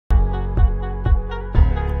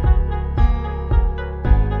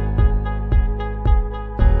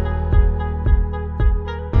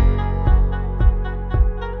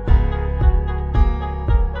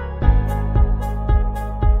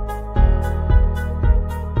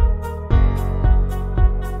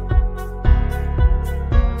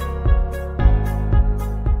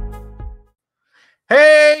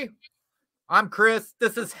I'm Chris.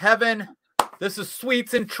 This is Heaven. This is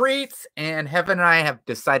Sweets and Treats. And Heaven and I have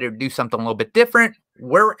decided to do something a little bit different.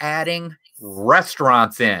 We're adding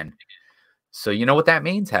restaurants in. So you know what that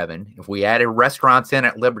means, Heaven? If we added restaurants in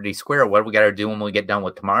at Liberty Square, what do we got to do when we get done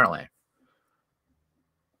with Tomorrowland?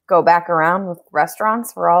 Go back around with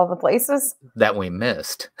restaurants for all the places that we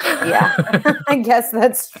missed. Yeah, I guess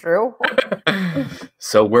that's true.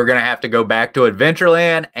 So we're going to have to go back to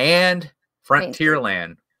Adventureland and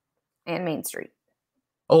Frontierland. And Main Street.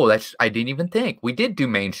 Oh, I didn't even think. We did do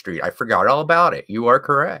Main Street. I forgot all about it. You are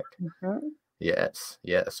correct. Mm-hmm. Yes.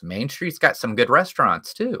 Main Street's got some good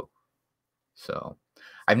restaurants too. So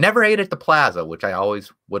I've never ate at the Plaza, which I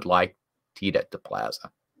always would like to eat at the Plaza.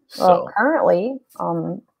 Well, currently,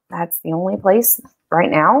 that's the only place right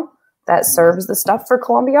now that serves the stuff for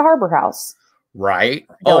Columbia Harbor House. Right.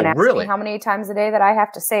 Don't ask me how many times a day that I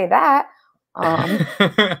have to say that.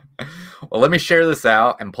 Well, let me share this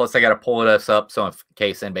out. And plus, I got to pull this up so in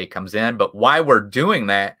case anybody comes in. But while we're doing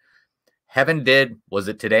that, Heaven was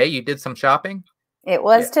it today you did some shopping? It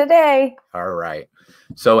was today. All right.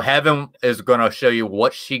 So Heaven is going to show you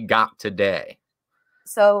what she got today.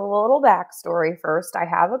 So a little backstory first. I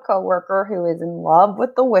have a coworker who is in love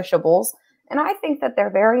with the Wishables, and I think that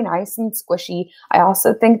they're very nice and squishy. I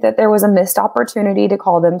also think that there was a missed opportunity to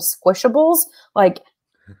call them Squishables, like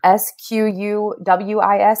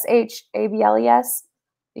SQUWISHABLES,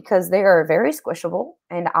 because they are very squishable,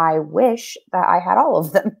 and I wish that I had all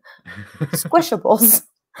of them. Squishables.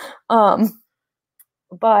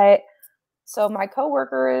 But so my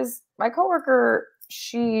coworker,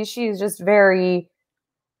 she's just very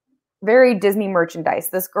Disney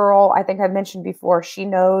merchandise. This girl, I think I've mentioned before, she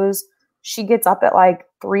gets up at like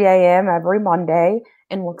 3 a.m. every Monday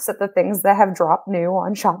and looks at the things that have dropped new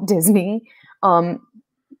on Shop Disney.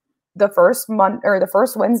 The first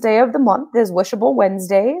Wednesday of the month is Wishable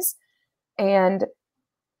Wednesdays. And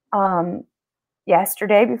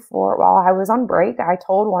yesterday, while I was on break, I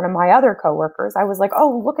told one of my other coworkers, I was like,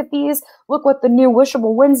 oh, look at these. Look what the new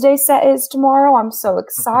Wishable Wednesday set is tomorrow. I'm so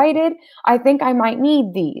excited. I think I might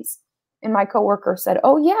need these. And my coworker said,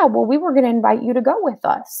 oh, yeah, well, we were going to invite you to go with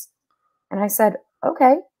us. And I said,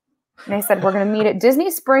 okay. And they said, we're going to meet at Disney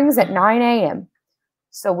Springs at 9 a.m.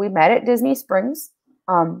 So we met at Disney Springs.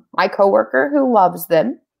 My coworker who loves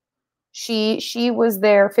them, she was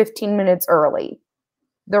there 15 minutes early.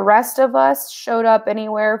 The rest of us showed up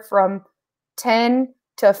anywhere from 10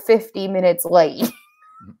 to 50 minutes late.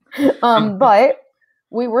 But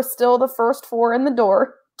we were still the first 4 in the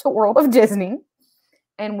door to World of Disney.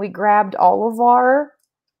 And we grabbed all of our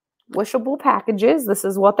Wishable packages. This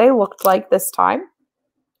is what they looked like this time.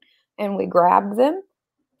 And we grabbed them.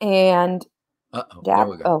 And I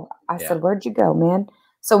said, where'd you go, man?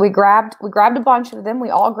 So we grabbed a bunch of them.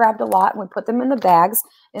 We all grabbed a lot and we put them in the bags.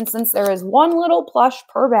 And since there is one little plush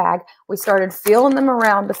per bag, we started feeling them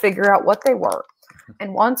around to figure out what they were.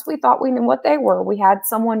 And once we thought we knew what they were, we had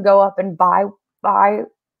someone go up and buy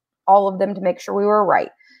all of them to make sure we were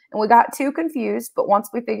right. And we got too confused, but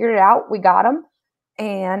once we figured it out, we got them.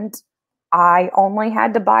 And I only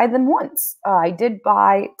had to buy them once. I did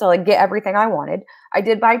buy, to get everything I wanted, I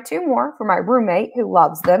did buy 2 more for my roommate who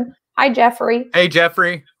loves them. Hi, Jeffrey. Hey,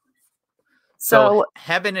 Jeffrey. So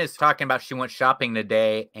Heaven is talking about she went shopping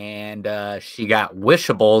today and she got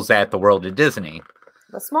Wishables at the World of Disney.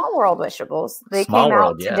 The Small World Wishables. They came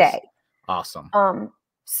out today. Awesome.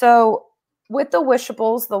 So with the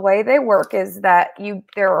Wishables, the way they work is that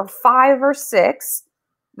there are 5 or 6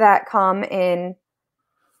 that come in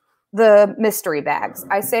the mystery bags.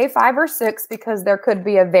 I say 5 or 6 because there could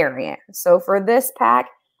be a variant. So for this pack,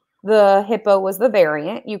 the hippo was the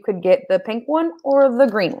variant. You could get the pink one or the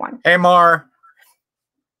green one. Hey, Mar.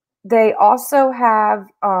 They also have,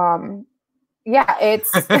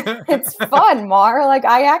 it's fun, Mar. Like,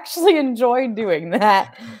 I actually enjoyed doing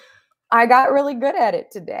that. I got really good at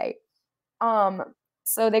it today.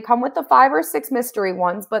 So they come with the 5 or 6 mystery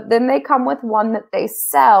ones, but then they come with one that they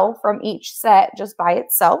sell from each set just by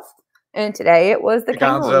itself. And today it was the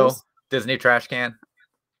Kangaroo Disney trash can.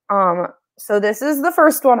 So this is the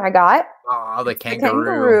first one I got. Oh, the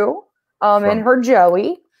kangaroo. And her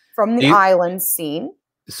Joey from the island scene.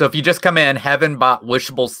 So if you just come in, Heaven bought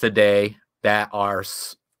Wishables today that are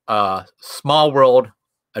Small World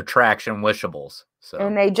attraction Wishables. So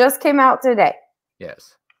and they just came out today.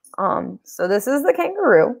 Yes. So this is the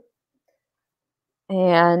kangaroo.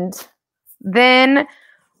 And then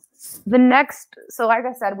the next, so like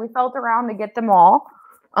I said, we felt around to get them all.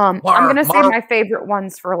 I'm going to save my favorite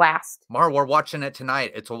ones for last. Mar, we're watching it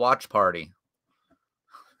tonight. It's a watch party.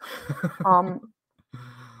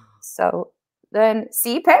 So then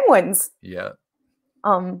sea penguins. Yeah.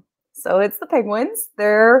 So it's the penguins.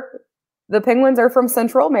 The penguins are from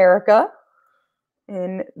Central America,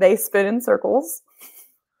 and they spin in circles.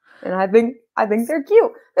 And I think they're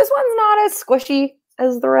cute. This one's not as squishy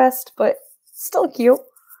as the rest, but still cute.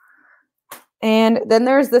 And then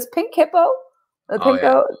there's this pink hippo. The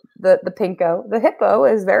hippo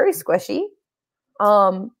is very squishy.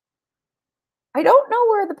 I don't know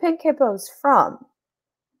where the pink hippo's from.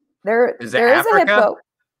 There is a hippo,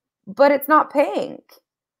 but it's not pink.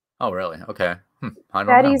 Oh, really? Okay. I don't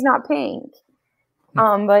Daddy's know. not pink.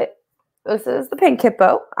 But this is the pink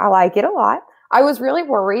hippo. I like it a lot. I was really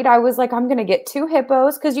worried. I was like, I'm going to get 2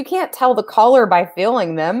 hippos because you can't tell the color by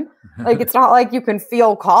feeling them. Like, it's not like you can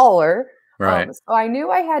feel color. Right. So I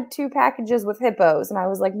knew I had 2 packages with hippos, and I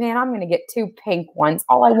was like, man, I'm going to get 2 pink ones.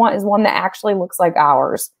 All I want is one that actually looks like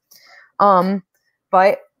ours.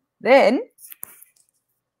 But then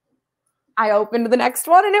I opened the next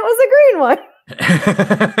one, and it was a green one.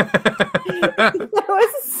 I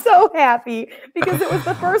was so happy because it was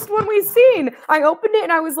the first one we seen. I opened it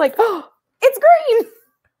and I was like, oh, it's green.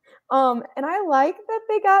 And I like that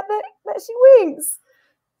they got that she winks.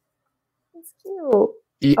 It's cute.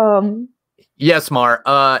 Yes, Mar.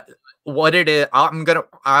 What it is,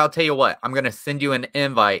 I'll tell you what. I'm gonna send you an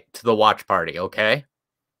invite to the watch party. Okay.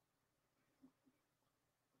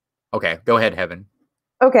 Okay. Go ahead, Heaven.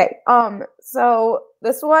 Okay. So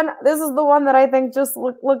this is the one that I think just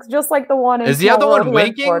looks just like the one in Is the other one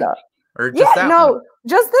winking? Florida. Or just one?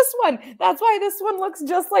 Just this one. That's why this one looks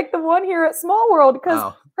just like the one here at Small World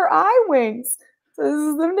because her eye winks. So this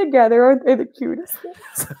is them together. Aren't they the cutest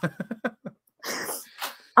things?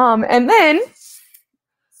 And then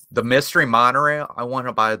the mystery monorail. I want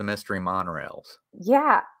to buy the mystery monorails.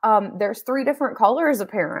 Yeah. There's 3 different colors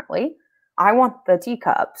apparently. I want the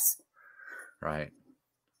teacups. Right.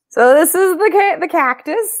 So this is the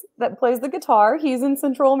cactus that plays the guitar. He's in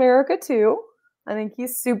Central America too. I think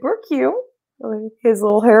he's super cute. His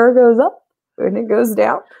little hair goes up and it goes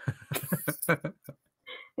down.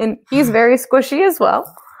 And he's very squishy as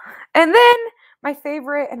well. And then my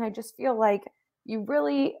favorite, and I just feel like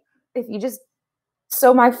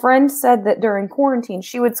so my friend said that during quarantine,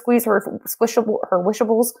 she would squeeze her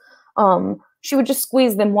wishables. She would just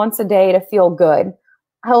squeeze them once a day to feel good.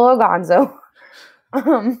 Hello, Gonzo.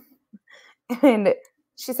 And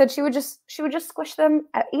she said she would just squish them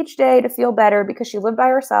each day to feel better because she lived by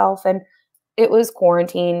herself and it was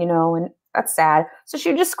quarantine, and that's sad. So she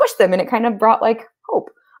would just squish them and it kind of brought like hope.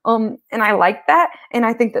 And I like that. And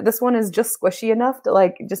I think that this one is just squishy enough to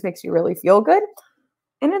like, it just makes you really feel good.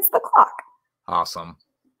 And it's the clock. Awesome.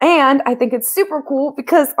 And I think it's super cool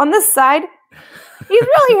because on this side, he's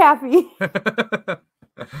really happy.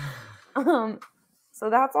 So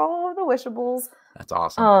that's all of the wishables. That's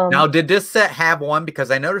awesome. Now, did this set have one? Because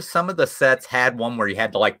I noticed some of the sets had one where you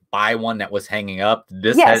had to like buy one that was hanging up.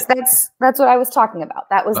 Yes, that's what I was talking about.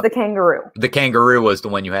 That was the kangaroo. The kangaroo was the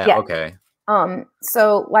one you had. Yeah. Okay.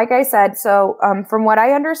 So like I said, from what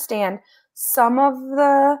I understand, some of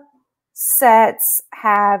the sets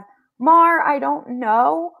have I don't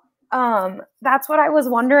know. That's what I was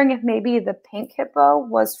wondering if maybe the pink hippo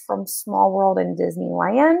was from Small World in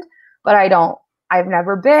Disneyland, but I've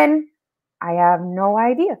never been. I have no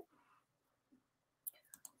idea.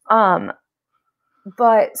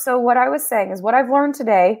 But so what I was saying is what I've learned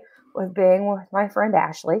today with being with my friend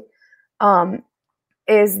Ashley,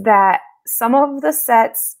 is that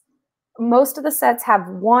most of the sets have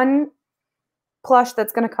one plush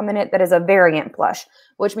that's going to come in it that is a variant plush,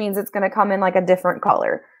 which means it's going to come in like a different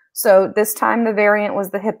color. So this time the variant was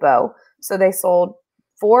the hippo. So they sold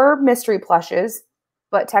 4 mystery plushes,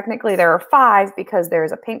 but technically there are 5 because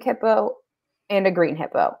there's a pink hippo and a green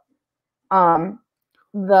hippo.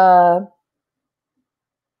 The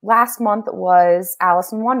last month was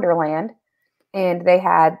Alice in Wonderland, and they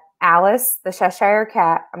had Alice, the Cheshire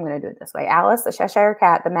Cat. I'm going to do it this way. Alice, the Cheshire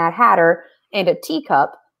Cat, the Mad Hatter, and a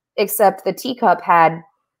teacup, except the teacup had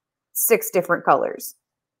 6 different colors.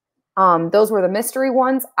 Those were the mystery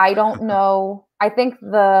ones. I don't know. I think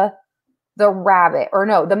the rabbit, or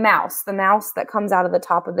no, the mouse that comes out of the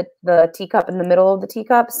top of the teacup in the middle of the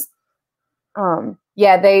teacups.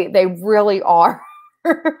 Yeah, they really are.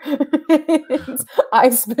 I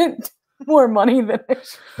spent more money than I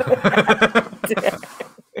should.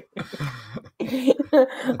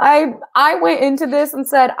 I went into this and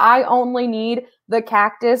said I only need the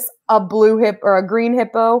cactus, a blue hippo or a green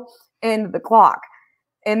hippo, and the clock.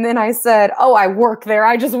 And then I said, "Oh, I work there.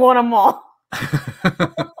 I just want them all."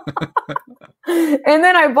 And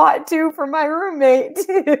then I bought 2 for my roommate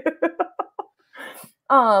too.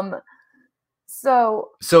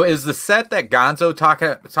 So is the set that Gonzo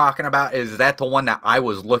talking about, is that the one that I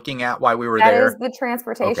was looking at while we were there? That is the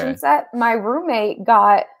transportation set. My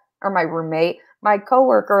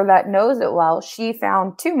coworker that knows it well, she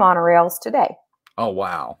found 2 monorails today. Oh,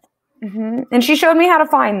 wow. And she showed me how to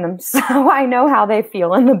find them, so I know how they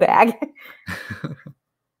feel in the bag.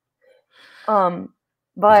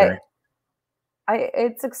 But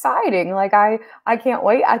it's exciting. Like I can't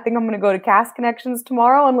wait. I think I'm going to go to Cast Connections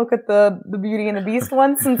tomorrow and look at the Beauty and the Beast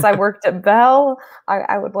one since I worked at Belle.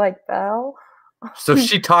 I would like Belle. So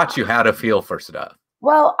she taught you how to feel for stuff.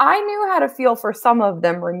 Well, I knew how to feel for some of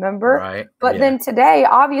them, remember? Right. But then today,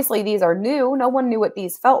 obviously, these are new. No one knew what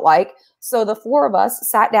these felt like. So the 4 of us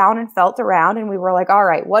sat down and felt around, and we were like, all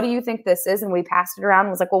right, what do you think this is? And we passed it around and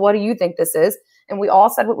was like, well, what do you think this is? And we all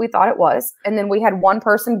said what we thought it was. And then we had one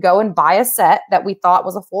person go and buy a set that we thought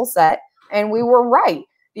was a full set. And we were right.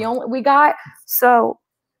 We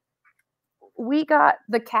got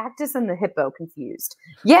the cactus and the hippo confused.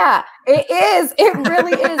 Yeah, it is. It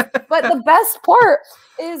really is. But the best part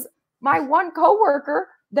is my one coworker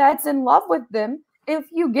that's in love with them. If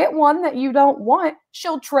you get one that you don't want,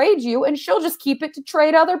 she'll trade you and she'll just keep it to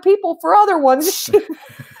trade other people for other ones. This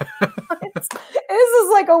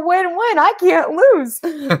is like a win-win. I can't lose.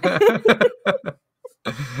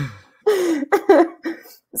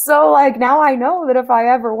 So like now I know that if I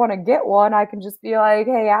ever want to get one, I can just be like,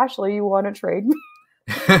 hey, Ashley, you want to trade me?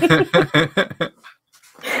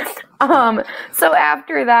 So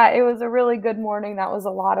after that, it was a really good morning. That was a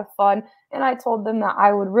lot of fun. And I told them that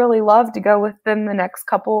I would really love to go with them the next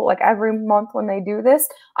couple, like every month when they do this.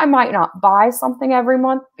 I might not buy something every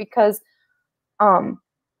month because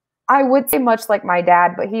I would say much like my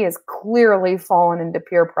dad, but he has clearly fallen into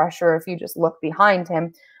peer pressure if you just look behind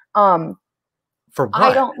him. For what?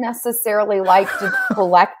 I don't necessarily like to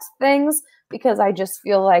collect things because I just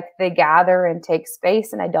feel like they gather and take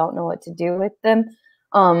space and I don't know what to do with them.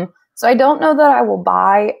 So I don't know that I will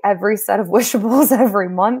buy every set of Wishables every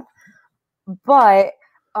month, but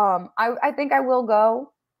I think I will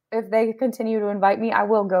go. If they continue to invite me, I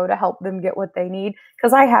will go to help them get what they need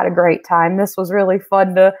because I had a great time. This was really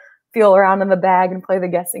fun to feel around in the bag and play the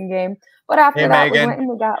guessing game. But after that, we went and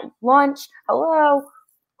we got lunch. Hello.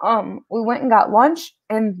 We went and got lunch,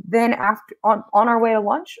 and then after on our way to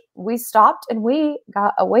lunch, we stopped and we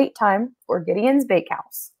got a wait time for Gideon's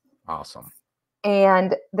Bakehouse. Awesome.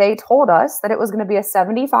 And they told us that it was going to be a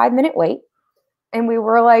 75-minute wait. And we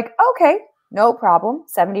were like, okay, no problem.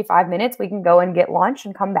 75 minutes. We can go and get lunch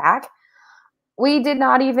and come back. We did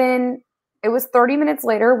not even, it was 30 minutes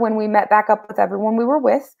later when we met back up with everyone we were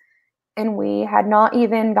with. And we had not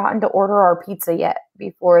even gotten to order our pizza yet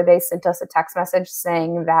before they sent us a text message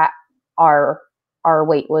saying that our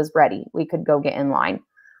wait was ready. We could go get in line.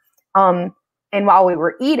 And while we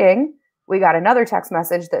were eating, we got another text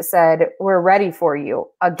message that said, we're ready for you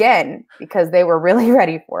again, because they were really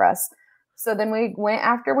ready for us. So then we went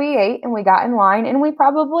after we ate and we got in line and we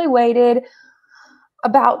probably waited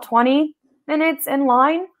about 20 minutes in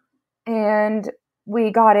line and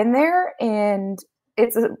we got in there and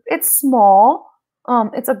it's small.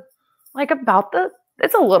 It's a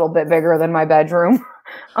little bit bigger than my bedroom.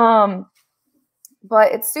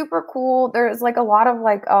 But it's super cool. There's like a lot of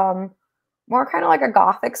like more kind of like a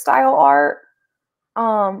Gothic style art.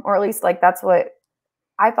 Or at least like that's what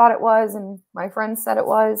I thought it was and my friends said it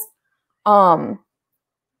was.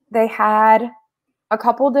 They had a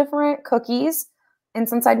couple different cookies, and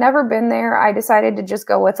since I'd never been there, I decided to just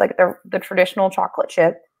go with like the traditional chocolate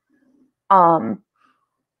chip.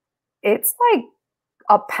 It's like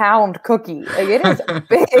a pound cookie. Like it is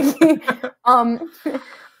big.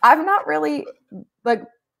 I've not really, like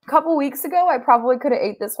a couple weeks ago, I probably could have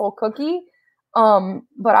ate this whole cookie.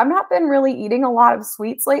 But I've not been really eating a lot of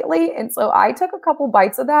sweets lately. And so I took a couple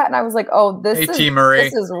bites of that and I was like, oh, this is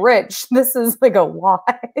rich. This is like a lot.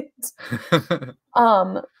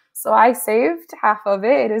 So I saved half of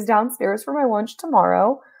it. It is downstairs for my lunch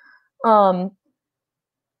tomorrow. But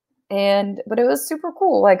it was super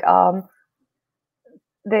cool. Like,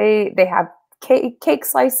 they have cake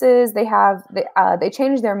slices. They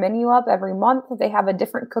change their menu up every month. They have a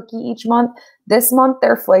different cookie each month. This month,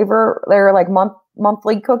 their like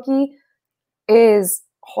monthly cookie is,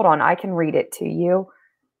 hold on, I can read it to you.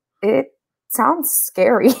 It sounds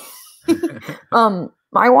scary.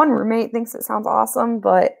 My one roommate thinks it sounds awesome,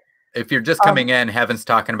 but if you're just coming in, Heaven's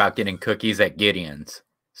talking about getting cookies at Gideon's.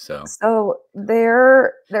 So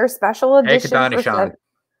their special edition.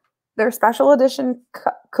 Their special edition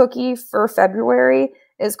cookie for February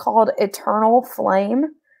is called Eternal Flame.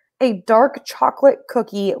 a dark chocolate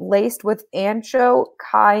cookie laced with ancho,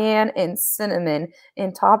 cayenne, and cinnamon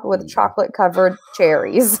and topped with chocolate-covered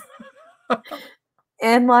cherries.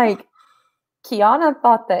 And, like, Kiana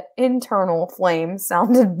thought that internal flame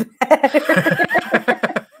sounded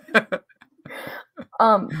better.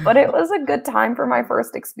 But it was a good time for my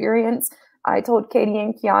first experience. I told Katie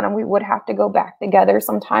and Kiana we would have to go back together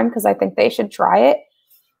sometime because I think they should try it.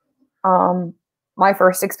 My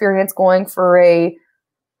first experience going for a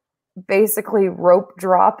basically rope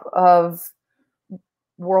drop of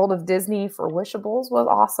World of Disney for Wishables was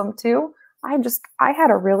awesome too. I had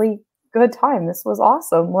a really good time. This was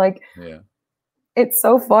awesome. Like, yeah, it's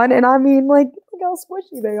so fun. And I mean, like, look how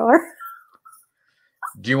squishy they are.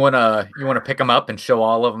 Do you want to pick them up and show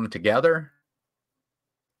all of them together?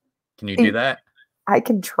 Can you do that? I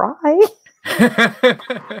can try.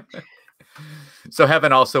 So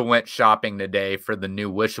Heaven also went shopping today for the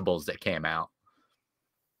new Wishables that came out.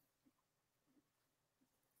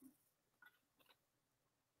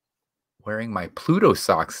 Wearing my Pluto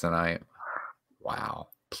socks tonight. Wow.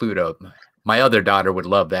 Pluto. My other daughter would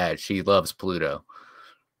love that. She loves Pluto.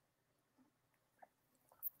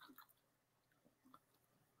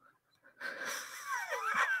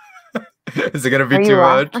 Is it going to be too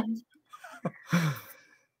much?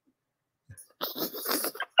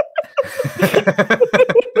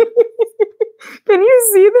 Can you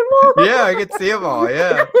see them all? Yeah, I can see them all.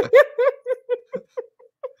 Yeah.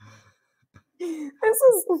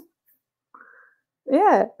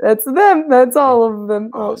 Yeah, that's them. That's all of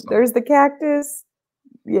them. Awesome. Oh, there's the cactus.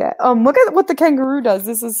 Yeah. Look at what the kangaroo does.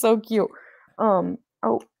 This is so cute. Oh,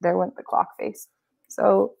 there went the clock face.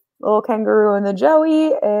 So little kangaroo and the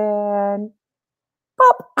Joey and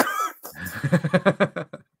pop.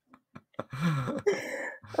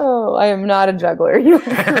 Oh, I am not a juggler. You are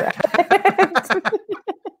correct.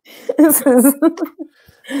 This is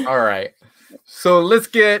all right. So let's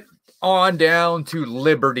get on down to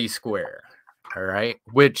Liberty Square. All right.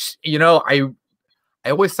 Which, you know, I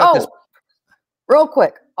always thought this. Real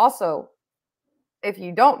quick. Also, if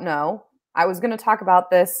you don't know, I was going to talk about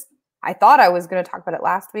this. I thought I was going to talk about it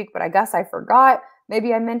last week, but I guess I forgot.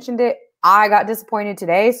 Maybe I mentioned it. I got disappointed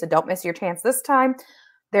today, so don't miss your chance this time.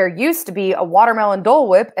 There used to be a watermelon Dole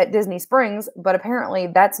Whip at Disney Springs, but apparently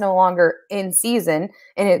that's no longer in season,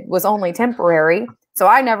 and it was only temporary. So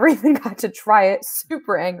I never even got to try it.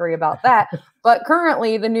 Super angry about that. But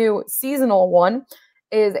currently, the new seasonal one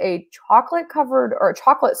is a chocolate-covered or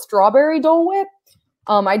chocolate strawberry Dole Whip.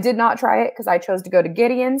 I did not try it because I chose to go to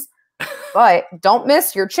Gideon's. But don't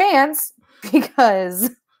miss your chance because,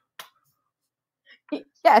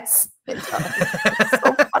 yes, it does. It's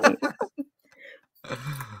so funny.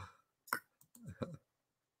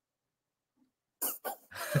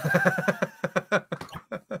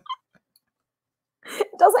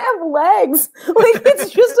 It doesn't have legs. Like,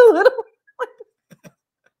 it's just a little.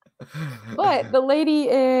 But the lady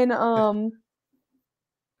in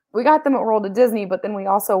we got them at World of Disney, but then we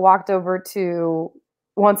also walked over to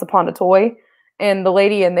Once Upon a Toy, and the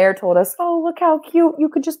lady in there told us, "Oh, look how cute! You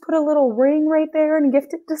could just put a little ring right there and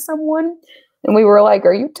gift it to someone." And we were like,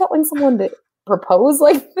 "Are you telling someone to propose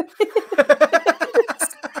like this?"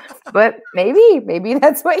 But maybe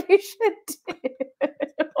that's what you should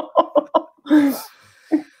do.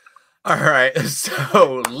 All right,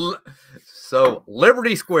 so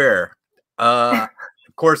Liberty Square. Of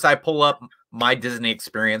course, I pull up my Disney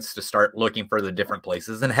experience to start looking for the different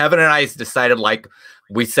places, and Heaven and I decided, like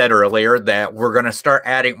we said earlier, that we're going to start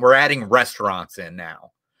adding restaurants in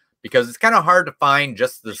now because it's kind of hard to find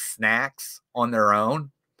just the snacks on their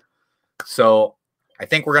own. So I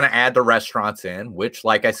think we're going to add the restaurants in, which,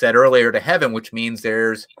 like I said earlier, to Heaven, which means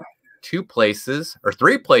there's 2 places or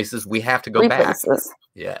 3 places we have to go back.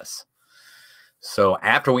 Yes. So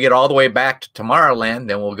after we get all the way back to Tomorrowland,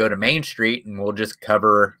 then we'll go to Main Street and we'll just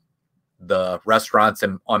cover the restaurants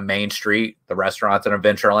on Main Street, the restaurants in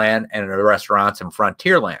Adventureland, and the restaurants in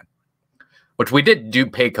Frontierland, which we did do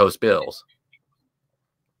Pecos Bills.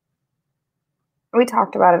 We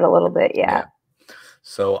talked about it a little bit, yeah.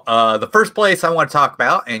 So the first place I want to talk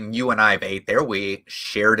about, and you and I have ate there, we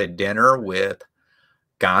shared a dinner with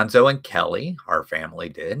Gonzo and Kelly. Our family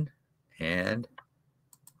did. And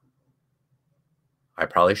I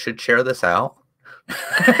probably should share this out.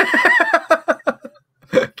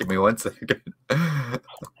 Give me 1 second. All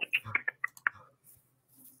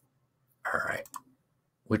right.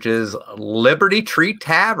 Which is Liberty Tree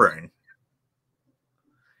Tavern.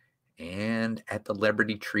 And at the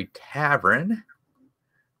Liberty Tree Tavern,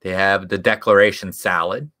 they have the Declaration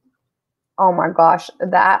Salad. Oh my gosh,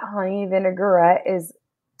 that honey vinaigrette is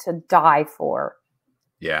to die for.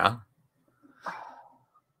 Yeah.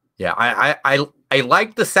 Yeah, I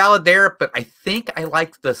like the salad there, but I think I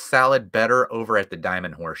liked the salad better over at the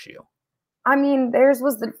Diamond Horseshoe. I mean, theirs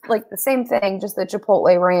was the same thing, just the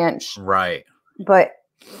Chipotle ranch. Right. But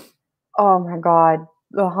oh my God,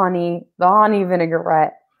 the honey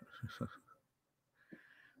vinaigrette.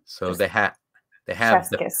 So Just they have chef's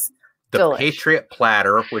the kiss. the Delish. Patriot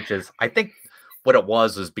platter, which is, I think what it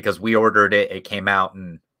was because we ordered it, it came out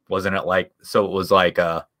and wasn't it like, so it was like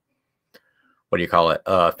what do you call it?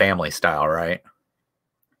 Family style, right?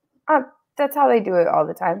 That's how they do it all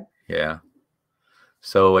the time. Yeah.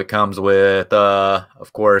 So it comes with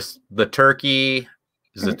of course the turkey.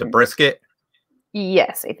 Is it the brisket?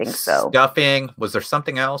 Yes, I think so. Stuffing. Was there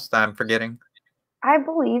something else that I'm forgetting? I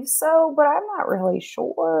believe so, but I'm not really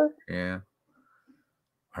sure. Yeah.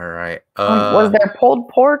 All right. Was there pulled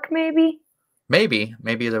pork maybe? Maybe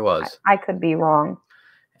there was. I could be wrong.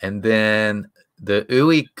 And then the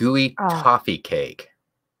ooey gooey toffee cake.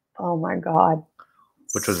 Oh my God.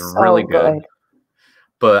 Which was so really good.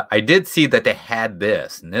 But I did see that they had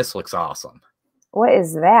this, and this looks awesome. What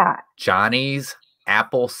is that? Johnny's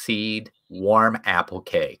apple seed warm apple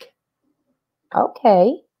cake.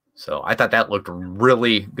 Okay. So I thought that looked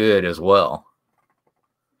really good as well.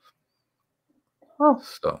 Huh.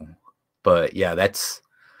 So, but yeah, that's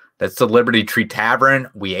the Liberty Tree Tavern.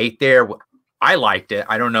 We ate there. I liked it.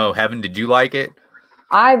 I don't know, Heaven, did you like it?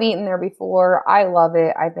 I've eaten there before. I love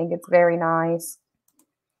it. I think it's very nice.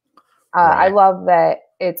 Right. I love that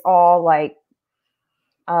it's all like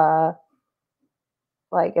as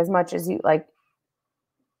much as you like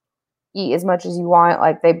eat as much as you want.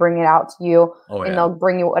 Like they bring it out to you and they'll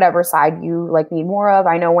bring you whatever side you like need more of.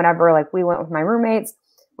 I know whenever like we went with my roommates,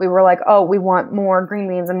 we were like, oh, we want more green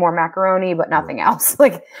beans and more macaroni, but nothing else.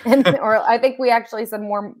 Like, or I think we actually said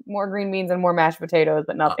more green beans and more mashed potatoes,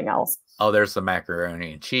 but nothing else. Oh, there's some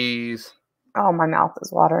macaroni and cheese. Oh, my mouth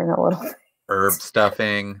is watering a little bit. Herb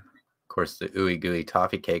stuffing. Of course, the ooey gooey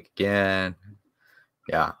toffee cake again.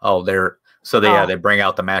 Yeah. Oh, they bring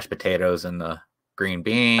out the mashed potatoes and the green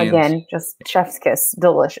beans. Again, just chef's kiss.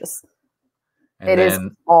 Delicious. And it is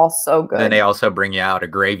all so good. Then they also bring you out a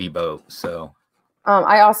gravy boat. So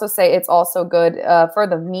I also say it's also good for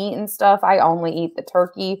the meat and stuff. I only eat the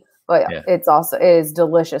turkey, but it is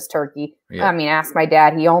delicious turkey. Yeah. I mean, ask my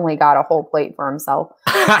dad. He only got a whole plate for himself.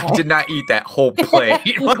 I did not eat that whole plate.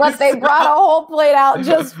 But they brought a whole plate out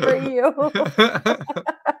just for you.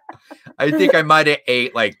 I think I might have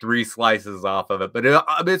ate like 3 slices off of it, but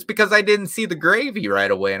it's because I didn't see the gravy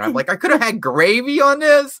right away. And I'm like, I could have had gravy on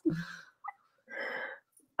this.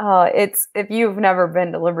 It's if you've never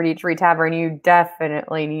been to Liberty Tree Tavern, you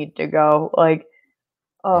definitely need to go. Like,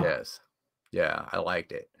 yes, yeah, I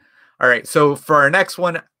liked it. All right, so for our next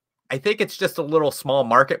one, I think it's just a little small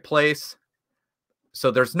marketplace. So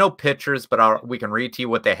there's no pictures, but we can read to you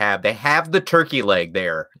what they have. They have the turkey leg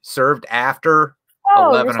there, served after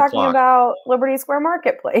 11 you're talking o'clock. About Liberty Square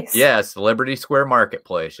Marketplace. Yes, the Liberty Square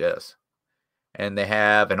Marketplace. Yes, and they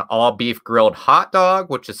have an all beef grilled hot dog,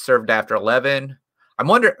 which is served after 11. I'm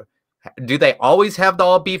wondering, do they always have the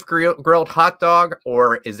all beef grilled hot dog,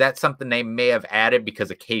 or is that something they may have added because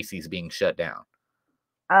of Casey's being shut down?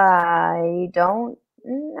 I don't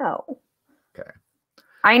know. Okay.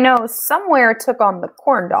 I know somewhere it took on the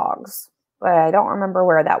corn dogs, but I don't remember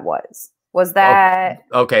where that was. Was that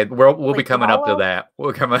okay? We'll be coming up to that.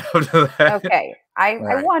 We'll come up to that. Okay.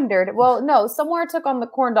 I wondered. Well, no, somewhere it took on the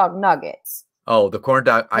corn dog nuggets. Oh, the corn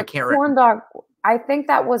dog. I can't remember. Corn dog. I think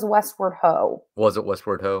that was Westward Ho. Was it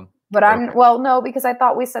Westward Ho? But no, because I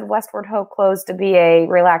thought we said Westward Ho closed to be a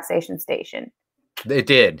relaxation station. It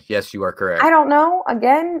did. Yes, you are correct. I don't know.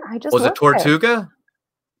 Again, I just was it Tortuga?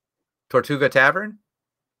 Tortuga Tavern?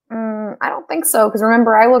 I don't think so, because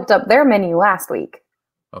remember I looked up their menu last week.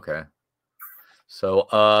 Okay. So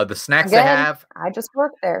the snacks they have. I just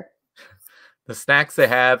worked there. The snacks they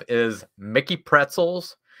have is Mickey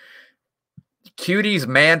pretzels, Cuties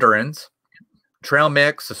mandarins, trail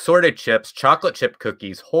mix, assorted chips, chocolate chip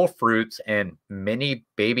cookies, whole fruits, and mini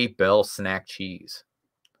Baby Bell snack cheese.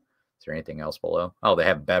 Is there anything else below? Oh, they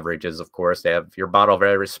have beverages, of course. They have your bottle of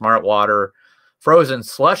every smart water, frozen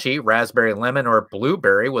slushy, raspberry lemon or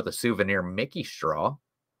blueberry with a souvenir Mickey straw.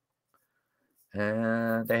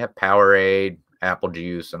 And they have Powerade, apple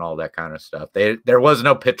juice, and all that kind of stuff. There was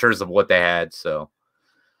no pictures of what they had, so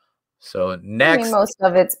next, I mean, most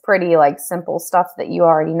of it's pretty like simple stuff that you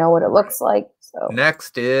already know what it looks like. So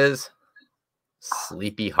next is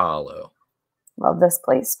Sleepy Hollow. Love this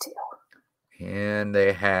place too. And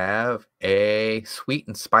they have a sweet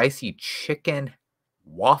and spicy chicken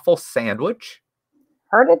waffle sandwich.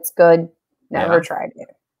 Heard it's good. Never tried it.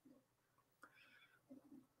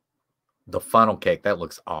 the funnel cake, that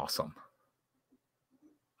looks awesome.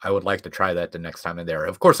 I would like to try that the next time I'm there.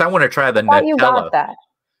 Of course, I want to try the I thought you Nutella. got that.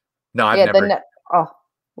 No, I've Yeah, never.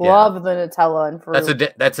 Love the Nutella and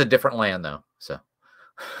fruit. That's a different land though. So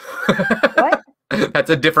What? That's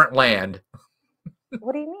a different land.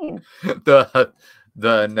 What do you mean? The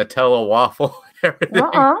Nutella waffle and everything.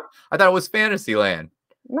 I thought it was Fantasyland.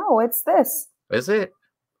 No, it's this. Is it?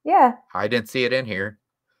 Yeah. I didn't see it in here.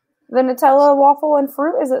 The Nutella waffle and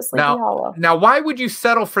fruit is at Sleepy Hollow. Now, why would you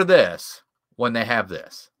settle for this when they have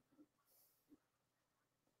this?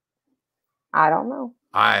 I don't know.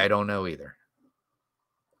 I don't know either.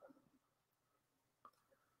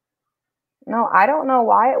 No, I don't know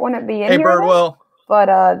why it wouldn't be in Hey, here. Birdwell. But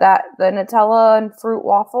the Nutella and fruit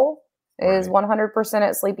waffle is 100%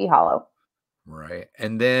 at Sleepy Hollow. Right.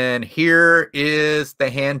 And then here is the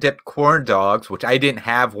hand-dipped corn dogs, which I didn't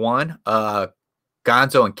have one.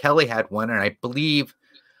 Gonzo and Kelly had one, and I believe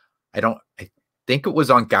I think it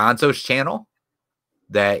was on Gonzo's channel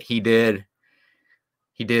that he did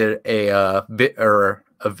a bit, or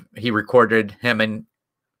he recorded him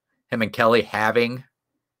and Kelly having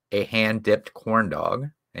a hand-dipped corn dog,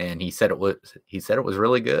 and he said it was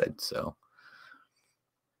really good. So,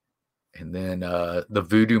 and then the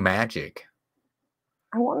Voodoo Magic.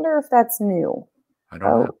 I wonder if that's new. I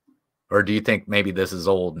don't know. Or do you think maybe this is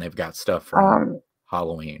old and they've got stuff from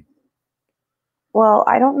Halloween? Well,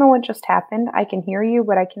 I don't know what just happened. I can hear you,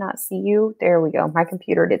 but I cannot see you. There we go. My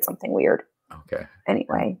computer did something weird. Okay.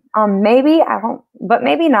 Anyway, maybe I don't, but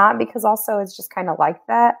maybe not, because also it's just kind of like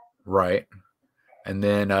that. Right. And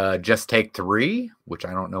then Just Take 3, which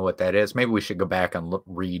I don't know what that is. Maybe we should go back and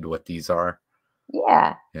read what these are.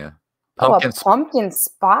 Yeah. Yeah. Pumpkin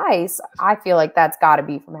spice. I feel like that's got to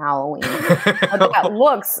be from Halloween. But that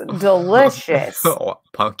looks delicious.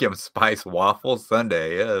 Pumpkin spice waffle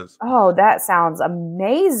sundae, yes. Oh, that sounds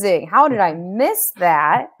amazing. How did I miss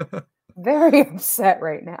that? Very upset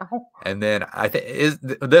right now. And then I think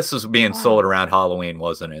this was being sold around Halloween,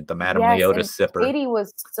 wasn't it? The Madame Leota sipper. Katie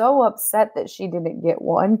was so upset that she didn't get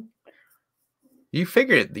one. You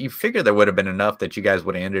figured there would have been enough that you guys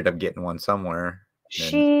would have ended up getting one somewhere.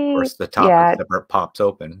 Of course, the top of the zipper pops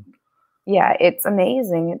open. Yeah, it's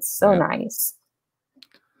amazing. It's so nice.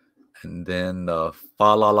 And then the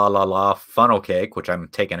Fa La La La La funnel cake, which I'm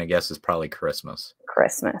taking a guess is probably Christmas.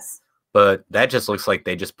 But that just looks like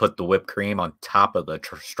they just put the whipped cream on top of the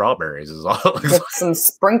strawberries is all it looks with like. Some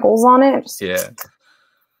sprinkles on it. Yeah.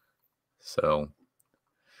 So,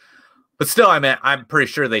 but still, I mean, I'm pretty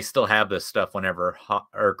sure they still have this stuff whenever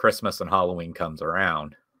Christmas and Halloween comes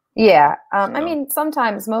around. Yeah. I mean,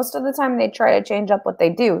 sometimes, most of the time, they try to change up what they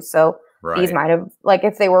do. So these might have, like,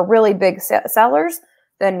 if they were really big sellers,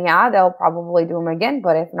 then yeah, they'll probably do them again.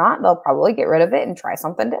 But if not, they'll probably get rid of it and try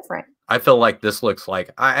something different. I feel like this looks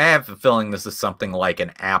like, I have a feeling this is something like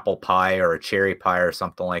an apple pie or a cherry pie or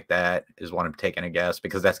something like that is what I'm taking a guess,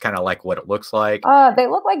 because that's kind of like what it looks like. They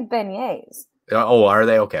look like beignets. Oh, are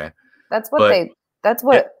they? Okay. That's what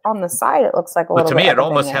on the side it looks like a little bit. But to me, it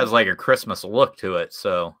almost has like a Christmas look to it.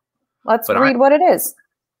 So let's read what it is.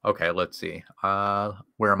 Okay, let's see.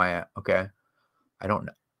 Where am I at? Okay. I don't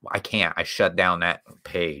know. I can't. I shut down that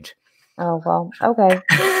page. Oh, well, okay.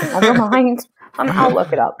 Never mind. I'll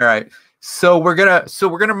look it up. All right. So we're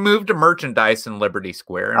gonna move to merchandise in Liberty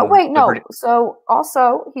Square. Oh wait, no. So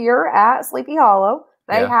also here at Sleepy Hollow,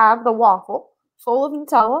 they have the waffle full of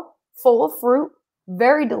Nutella, full of fruit,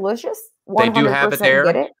 very delicious. 100% they do have it there.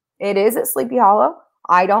 Get it. It is at Sleepy Hollow.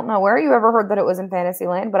 I don't know where you ever heard that it was in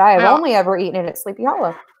Fantasyland, but I have only ever eaten it at Sleepy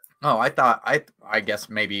Hollow. Oh, I guess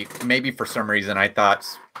maybe for some reason I thought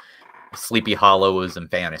Sleepy Hollow was in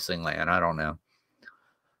Fantasyland. I don't know.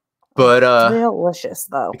 But delicious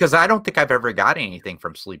though. Because I don't think I've ever got anything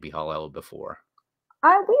from Sleepy Hollow before.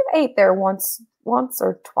 We've ate there once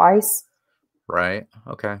or twice. Right.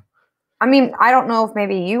 Okay. I mean, I don't know if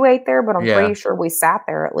maybe you ate there, but I'm pretty sure we sat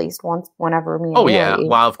there at least once whenever me and Oh yeah. Ate.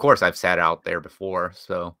 Well, of course I've sat out there before,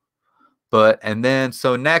 so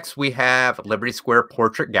so next we have Liberty Square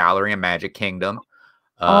Portrait Gallery and Magic Kingdom.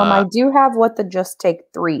 I do have what the Just Take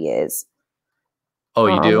 3 is. Oh,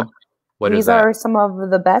 you do? What is that? These are some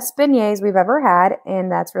of the best beignets we've ever had,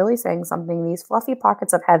 and that's really saying something. These fluffy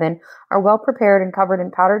pockets of heaven are well prepared and covered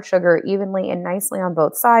in powdered sugar evenly and nicely on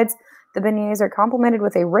both sides. The beignets are complemented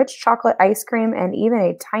with a rich chocolate ice cream and even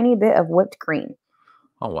a tiny bit of whipped cream.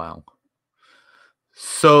 Oh, wow.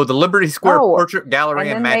 So the Liberty Square Portrait Gallery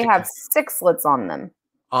and Magic... they have sixlets on them.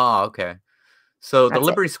 Oh, okay. So the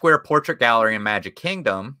Liberty Square Portrait Gallery and Magic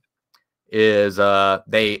Kingdom is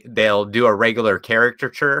they'll do a regular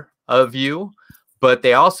caricature of you, but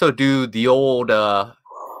they also do the old how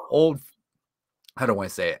do I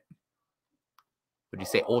say it? would you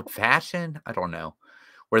say old fashioned? I don't know.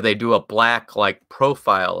 Where they do a black like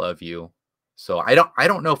profile of you. So I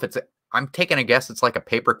don't know if it's I'm taking a guess it's like a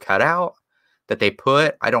paper cutout that they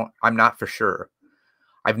put. I'm not for sure.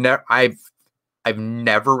 I've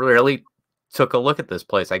never really took a look at this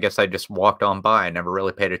place. I guess I just walked on by. I never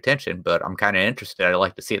really paid attention, but I'm kind of interested. I'd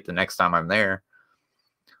like to see it the next time I'm there.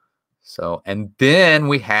 So, and then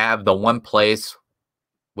we have the one place,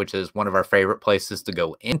 which is one of our favorite places to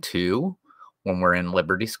go into when we're in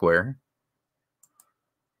Liberty Square.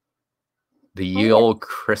 The Ye Olde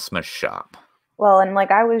Christmas Shop. Well, and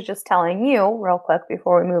like I was just telling you real quick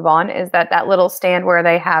before we move on, is that little stand where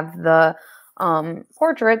they have the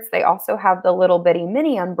portraits, they also have the little bitty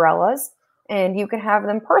mini umbrellas, and you can have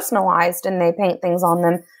them personalized and they paint things on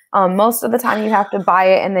them. Most of the time you have to buy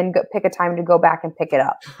it and then pick a time to go back and pick it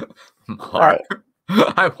up. Mark,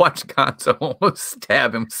 I watched Gonzo almost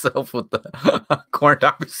stab himself with the corn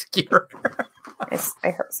dog skewer. I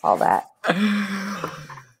saw that.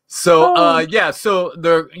 So, yeah, so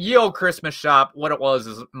the Ye Olde Christmas Shop, what it was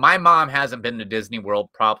is my mom hasn't been to Disney World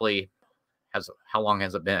probably, how long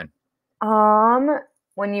has it been?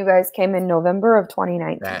 When you guys came in November of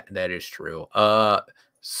 2019. That is true.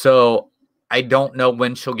 So I don't know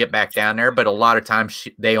when she'll get back down there, but a lot of times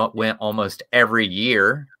they went almost every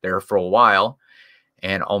year there for a while,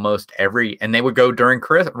 and and they would go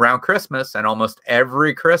around Christmas, and almost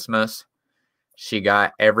every Christmas she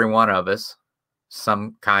got every one of us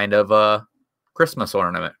some kind of a Christmas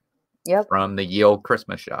ornament. Yep. From the Ye Olde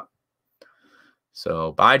Christmas Shop.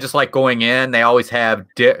 So, but I just like going in. They always have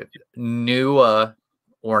new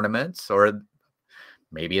ornaments, or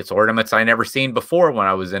maybe it's ornaments I never seen before when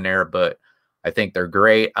I was in there, but I think they're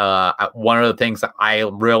great. One of the things that I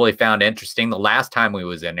really found interesting the last time we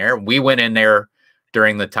was in there, we went in there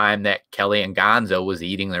during the time that Kelly and Gonzo was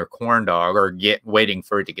eating their corn dog or waiting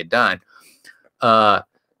for it to get done.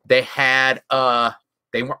 They had I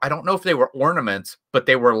don't know if they were ornaments, but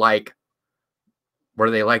they were like,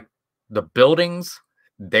 were they like the buildings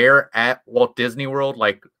there at Walt Disney World?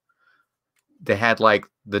 Like they had like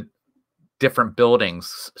the different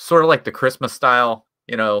buildings, sort of like the Christmas style,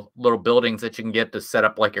 little buildings that you can get to set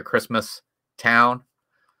up like a Christmas town.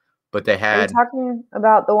 But they had. Are you talking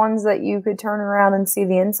about the ones that you could turn around and see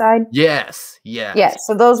the inside? Yes. Yes. Yes.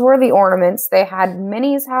 So those were the ornaments. They had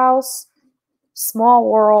Minnie's House, Small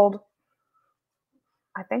World.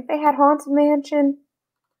 I think they had Haunted Mansion.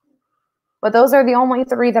 But those are the only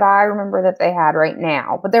three that I remember that they had right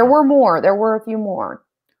now. But there were more. There were a few more.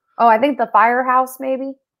 Oh, I think the Firehouse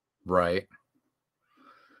maybe. Right.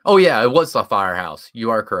 Oh, yeah, it was the Firehouse.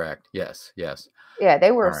 You are correct. Yes, yes. Yeah,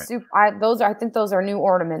 they were super. I think those are new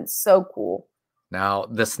ornaments. So cool. Now,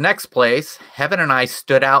 this next place, Heaven and I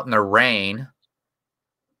stood out in the rain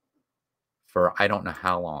for I don't know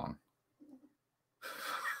how long.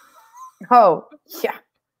 Oh, yeah.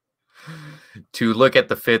 To look at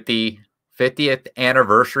the 50th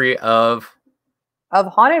anniversary of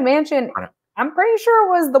Haunted Mansion. I'm pretty sure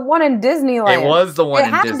it was the one in Disneyland. It was the one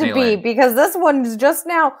in Disneyland. It had to be, because this one's just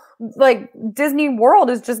now, like, Disney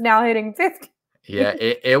World is just now hitting 50. Yeah,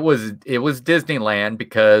 it was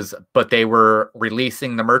Disneyland but they were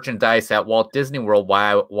releasing the merchandise at Walt Disney World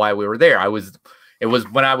while we were there. It was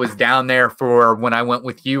when I was down there when I went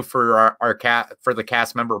with you for for the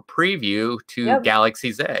cast member preview to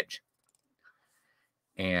Galaxy's Edge.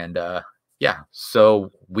 And yeah,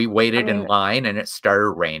 so we waited in line and it started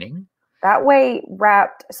raining. That way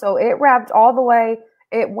it wrapped all the way.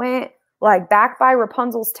 It went like back by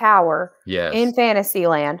Rapunzel's Tower in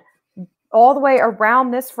Fantasyland, all the way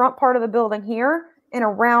around this front part of the building here and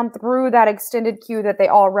around through that extended queue that they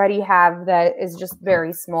already have that is just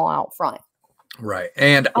very small out front. Right.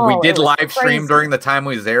 And we did live stream during the time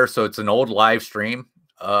we was there. So it's an old live stream.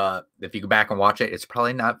 If you go back and watch it, it's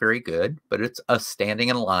probably not very good, but it's us standing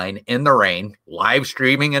in line in the rain, live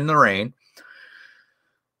streaming in the rain.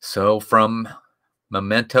 So from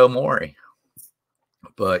Memento Mori.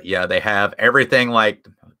 But yeah, they have everything like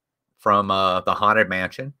from the Haunted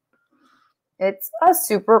Mansion. It's a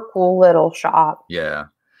super cool little shop. Yeah.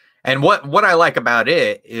 And what I like about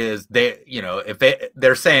it is they, if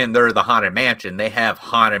they're saying they're the Haunted Mansion, they have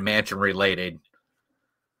Haunted Mansion related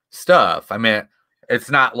stuff. I mean,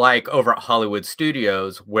 it's not like over at Hollywood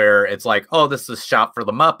Studios where it's like, oh, this is a shop for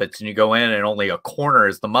the Muppets, and you go in and only a corner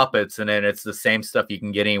is the Muppets, and then it's the same stuff you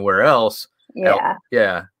can get anywhere else.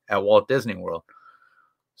 Yeah. At Walt Disney World.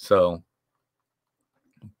 So,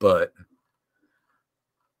 but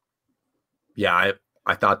yeah,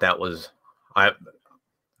 I thought that was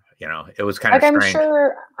it was kind of strange.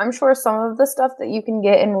 I'm sure some of the stuff that you can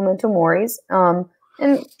get in Memento Mori's, and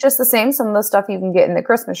And just the same, some of the stuff you can get in the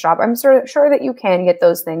Christmas shop. I'm sure that you can get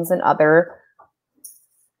those things in other.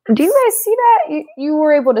 Do you guys see that? You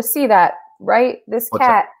were able to see that, right? This What's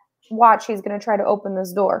cat, watch, he's going to try to open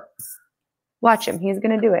this door. Watch him. He's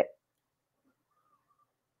going to do it.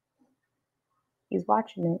 He's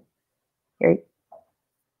watching it. Here.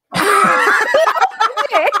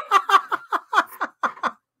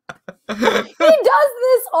 He does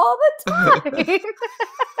this all the time.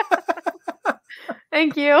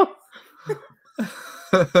 Thank you.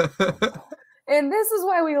 And this is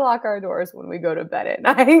why we lock our doors when we go to bed at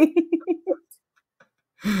night.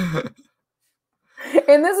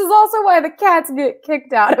 And this is also why the cats get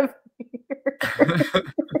kicked out of here.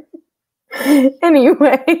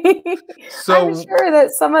 Anyway, So I'm sure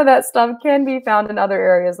that some of that stuff can be found in other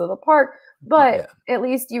areas of the park, but at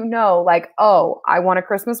least you know, like, oh, I want a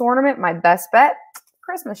Christmas ornament. My best bet,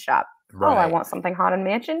 Christmas shop. right. Oh, I want something Haunted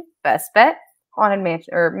Mansion. Best bet, Haunted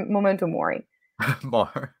Mansion or Memento Mori.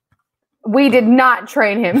 More. We did not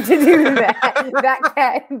train him to do that. That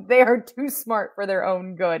cat, they are too smart for their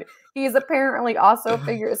own good. He's apparently also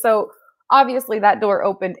figured. So obviously that door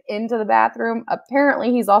opened into the bathroom.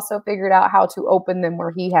 Apparently he's also figured out how to open them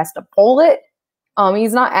where he has to pull it.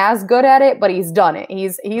 He's not as good at it, but he's done it.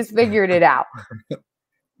 He's figured it out.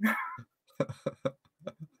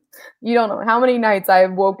 You don't know how many nights I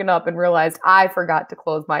have woken up and realized I forgot to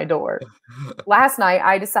close my door. Last night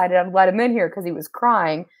I decided I'd let him in here because he was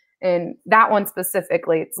crying. And that one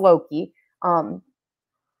specifically, it's Loki.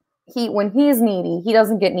 When he's needy, he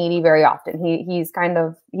doesn't get needy very often.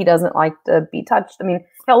 He doesn't like to be touched. I mean,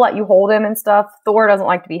 he'll let you hold him and stuff. Thor doesn't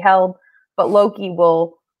like to be held, but Loki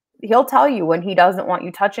he'll tell you when he doesn't want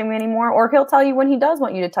you touching him anymore, or he'll tell you when he does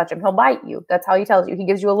want you to touch him. He'll bite you. That's how he tells you. He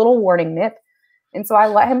gives you a little warning nip. And so I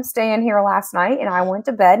let him stay in here last night, and I went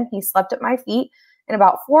to bed, and he slept at my feet. And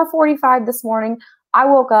about 4:45 this morning, I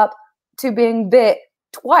woke up to being bit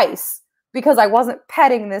twice because I wasn't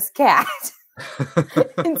petting this cat.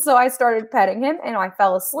 And so I started petting him and I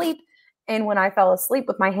fell asleep. And when I fell asleep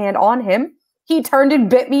with my hand on him, he turned and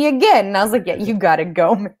bit me again. And I was like, yeah, you gotta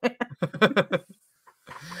go, man.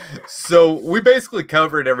 So we basically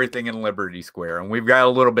covered everything in Liberty Square, and we've got a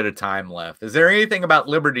little bit of time left. Is there anything about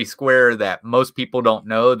Liberty Square that most people don't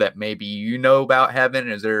know that maybe you know about,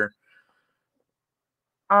 Heaven? Is there?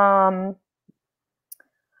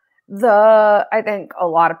 I think a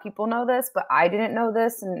lot of people know this, but I didn't know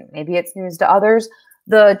this, and maybe it's news to others.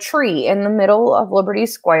 The tree in the middle of Liberty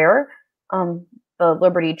Square, the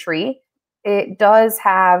Liberty tree, it does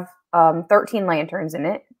have 13 lanterns in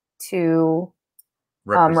it to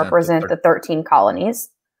represent the 13 colonies.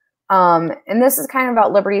 And this is kind of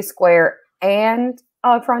about Liberty Square and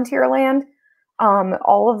Frontierland.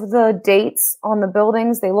 All of the dates on the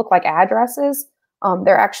buildings, they look like addresses.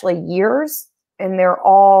 They're actually years. And they're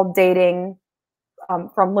all dating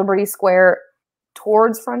from Liberty Square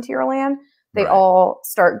towards Frontierland. They all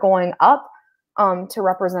start going up to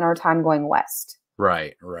represent our time going west.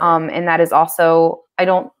 Right. And that is also, I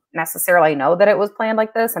don't necessarily know that it was planned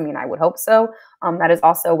like this. I mean, I would hope so. That is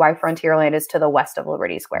also why Frontierland is to the west of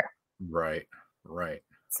Liberty Square. Right.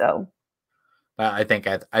 So I think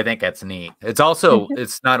that's neat. It's also,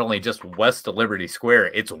 it's not only just west of Liberty Square,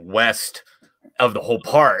 it's west of the whole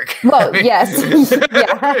park. Well, yes.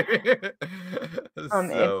 Yeah.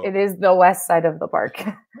 So, it is the west side of the park.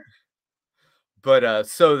 But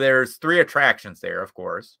so there's 3 attractions there, of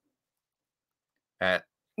course, at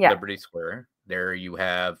Liberty Square. There you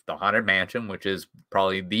have the Haunted Mansion, which is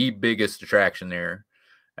probably the biggest attraction there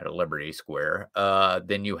at a Liberty Square.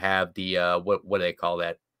 Then you have the what do they call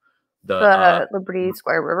that? The Liberty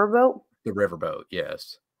Square riverboat. The riverboat,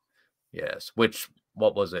 yes. Which,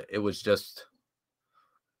 what was it? It was just,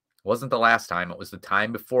 wasn't the last time. It was the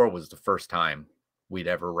time before was the first time we'd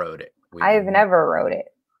ever rode it. I've never rode it.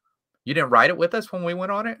 You didn't ride it with us when we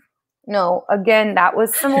went on it? No. Again, that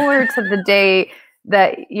was similar to the day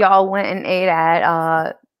that y'all went and ate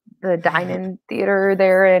at the dine-in theater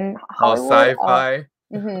there in Hollywood. Sci-fi.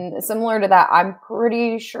 Similar to that. I'm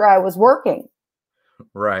pretty sure I was working.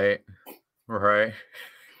 Right.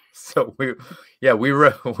 So we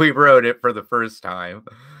rode it for the first time.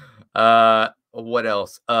 What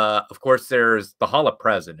else? Of course, there's the Hall of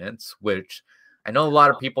Presidents, which I know a lot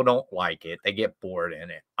of people don't like it. They get bored in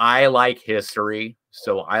it. I like history,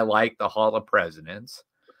 so I like the Hall of Presidents.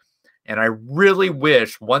 And I really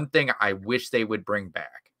wish, one thing I wish they would bring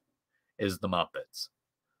back is the Muppets.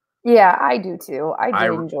 Yeah, I do too. I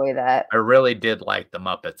do enjoy that. I really did like the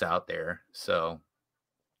Muppets out there. So,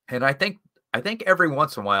 and I think every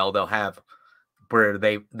once in a while they'll have where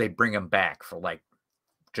they bring them back for like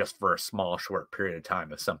just for a small, short period of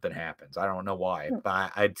time if something happens. I don't know why,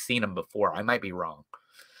 but I'd seen them before. I might be wrong.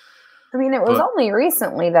 I mean, it was only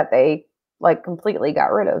recently that they like completely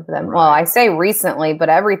got rid of them. Right. Well, I say recently, but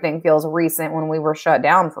everything feels recent when we were shut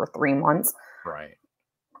down for 3 months. Right.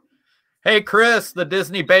 Hey, Chris, the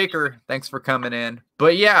Disney Baker. Thanks for coming in.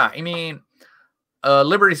 But yeah, I mean,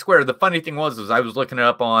 Liberty Square. The funny thing was I was looking it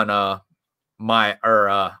up on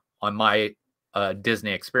my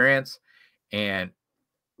Disney experience, and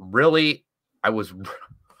really, I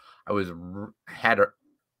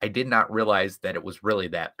did not realize that it was really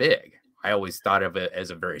that big. I always thought of it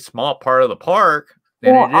as a very small part of the park.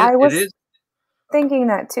 Well, I was thinking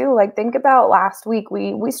that too. Like, think about last week.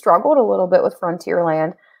 We struggled a little bit with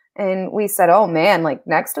Frontierland, and we said, "Oh man, like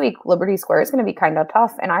next week, Liberty Square is going to be kind of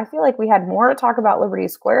tough." And I feel like we had more to talk about Liberty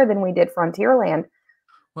Square than we did Frontierland.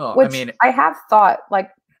 Well, which I mean, I have thought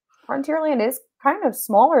like Frontierland is kind of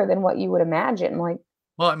smaller than what you would imagine. Like,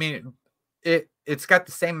 well, I mean, it's got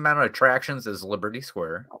the same amount of attractions as Liberty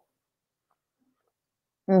Square.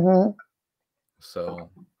 Mm-hmm. So,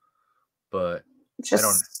 but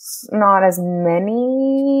just not as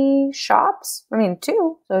many shops. I mean,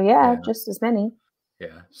 2. So yeah, just as many.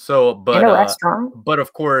 Yeah. So, but and a restaurant. But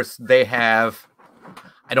of course, they have.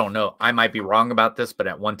 I don't know. I might be wrong about this, but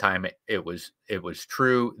at one time it was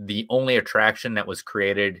true. The only attraction that was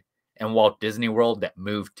created in Walt Disney World that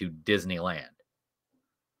moved to Disneyland,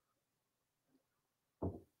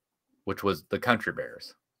 which was the Country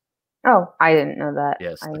Bears. Oh, I didn't know that.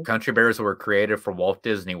 Yes, the Country Bears were created for Walt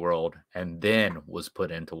Disney World and then was put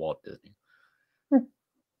into Walt Disney.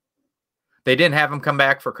 They didn't have them come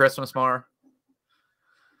back for Christmas, Mar.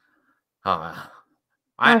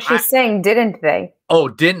 She's saying, didn't they? Oh,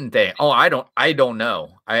 didn't they? Oh, I don't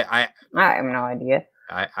know. I have no idea.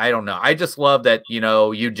 I don't know. I just love that,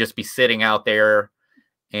 you'd just be sitting out there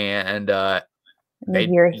and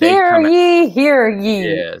hear ye.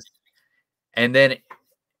 Yes. And then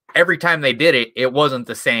every time they did it, it wasn't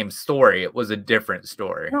the same story. It was a different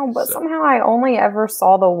story. No, but somehow I only ever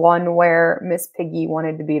saw the one where Miss Piggy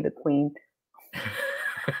wanted to be the queen.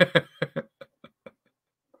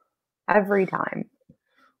 Every time.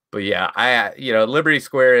 But yeah, Liberty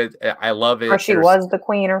Square, I love it. Or she was the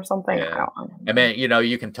queen or something. Yeah. I mean,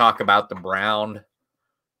 you can talk about the brown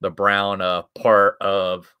part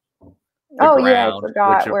of the ground, I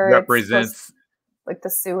forgot which where represents like the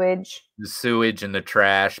sewage and the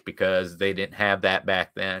trash, because they didn't have that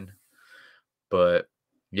back then. But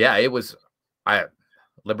yeah,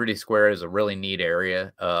 Liberty Square is a really neat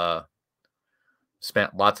area.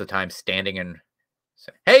 Spent lots of time standing and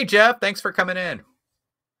hey, Jeff, thanks for coming in.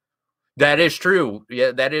 That is true.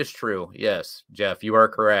 Yeah, that is true. Yes, Jeff, you are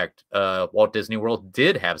correct. Walt Disney World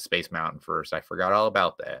did have Space Mountain first. I forgot all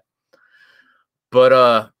about that.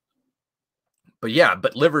 But yeah,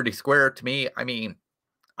 but Liberty Square, to me, I mean,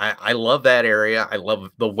 I love that area. I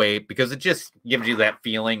love the way, because it just gives you that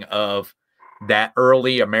feeling of that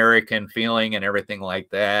early American feeling and everything like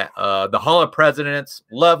that. The Hall of Presidents,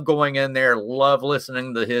 love going in there, love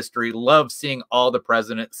listening to the history, love seeing all the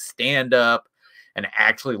presidents stand up and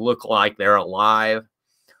actually look like they're alive.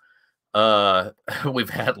 We've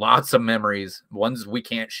had lots of memories, ones we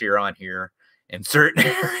can't share on here, in certain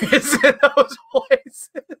areas in those places.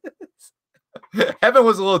 Heaven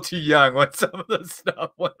was a little too young when some of the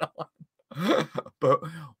stuff went on, but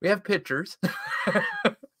we have pictures. I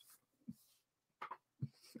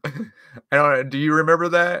don't know. Do you remember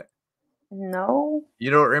that? No.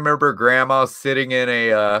 You don't remember Grandma sitting in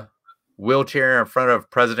a wheelchair in front of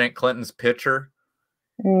President Clinton's picture?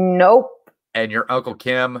 Nope. And your Uncle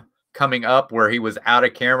Kim coming up where he was out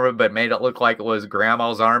of camera, but made it look like it was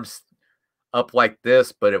Grandma's arms up like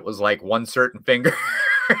this, but it was like one certain finger.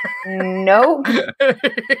 Nope.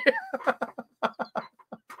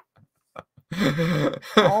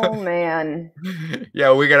 Oh man.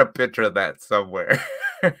 Yeah, we got a picture of that somewhere.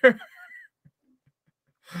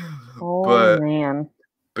 Man.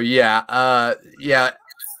 But yeah, yeah.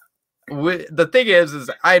 The thing is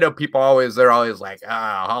I know people they're always like,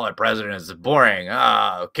 Hall of Presidents is boring.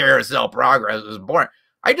 Carousel Progress is boring.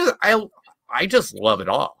 I just love it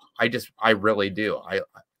all. I really do.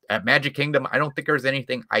 At Magic Kingdom, I don't think there's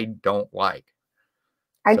anything I don't like.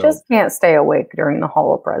 I just can't stay awake during the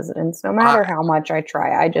Hall of Presidents, no matter how much I try.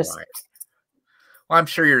 Right. Well, I'm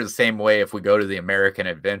sure you're the same way if we go to the American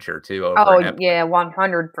Adventure too. Yeah,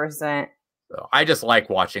 100%. So I just like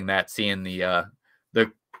watching that, seeing the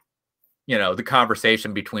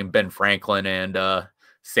conversation between Ben Franklin and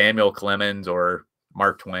Samuel Clemens or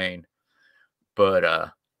Mark Twain.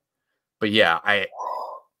 But yeah,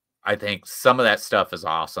 I think some of that stuff is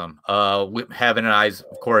awesome. Heaven and I,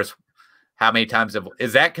 of course, how many times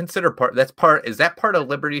is that considered part? Is that part of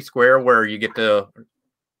Liberty Square where you get to?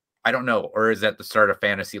 I don't know, or is that the start of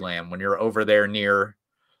Fantasyland when you're over there near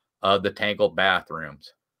the Tangled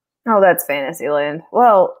bathrooms? Oh, that's Fantasyland.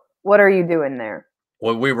 Well, what are you doing there?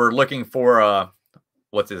 Well, we were looking for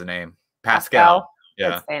what's his name? Pascal. Yeah,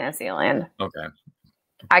 that's Fantasyland. Okay,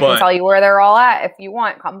 I can tell you where they're all at if you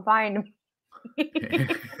want. Come find them.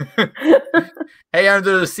 Hey,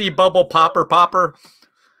 under the sea bubble popper.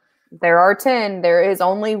 There are 10. There is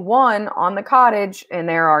only 1 on the cottage, and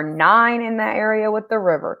there are 9 in that area with the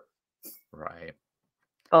river. Right.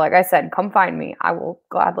 But like I said, come find me. I will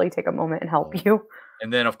gladly take a moment and help you.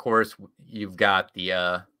 And then, of course, you've got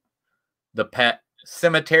the pet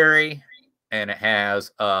cemetery, and it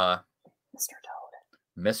has Mr. Toad.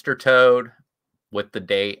 Mr. Toad with the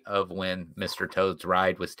date of when Mr. Toad's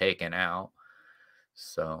ride was taken out.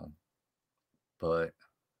 So, but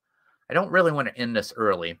I don't really want to end this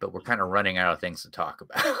early, but we're kind of running out of things to talk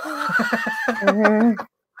about.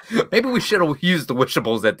 Maybe we should have used the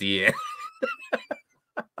wishables at the end.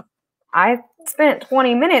 I spent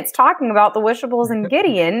 20 minutes talking about the wishables and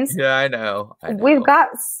Gideons. Yeah, I know. We've got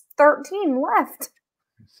 13 left.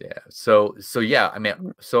 Yeah. So yeah, I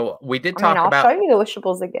mean, so we did talk about. I'll show you the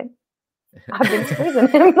wishables again. I've been squeezing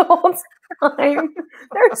them the whole time.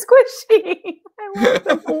 They're squishy. I love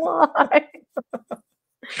them a lot.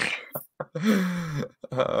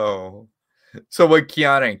 Oh, so what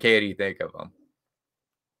Kiana and Katie think of them?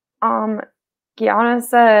 Kiana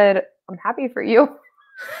said, "I'm happy for you."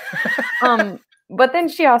 But then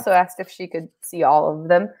she also asked if she could see all of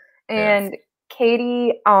them, and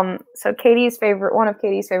Katie, so one of Katie's favorite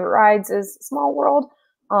rides is Small World.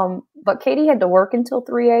 But Katie had to work until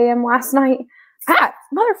 3 a.m. last night.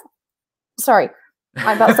 Sorry,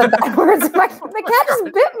 I about said backwards. The cat just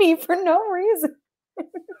bit me for no reason.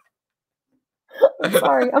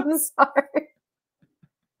 I'm sorry.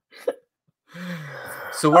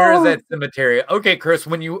 So where is that cemetery? Okay, Chris,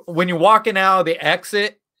 when you walking out of the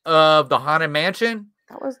exit of the Haunted Mansion,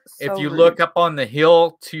 that was if you look up on the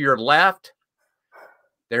hill to your left,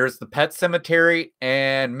 there's the pet cemetery,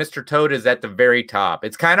 and Mr. Toad is at the very top.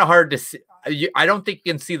 It's kind of hard to see. I don't think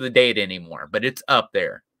you can see the date anymore, but it's up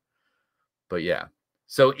there. But yeah.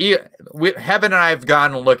 So Heaven and I have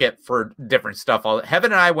gone and look for different stuff.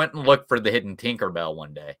 Heaven and I went and looked for the hidden Tinkerbell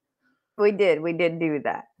one day. We did do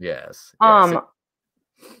that. Yes.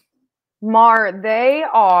 Mar, they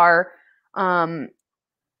are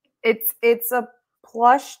it's a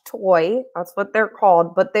plush toy. That's what they're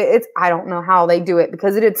called, but I don't know how they do it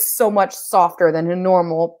because it is so much softer than a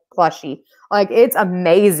normal plushie. Like, it's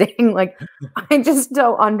amazing. Like, I just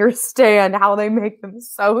don't understand how they make them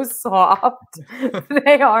so soft.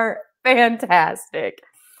 They are fantastic.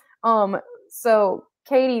 So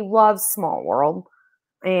Katie loves Small World,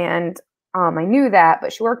 and I knew that,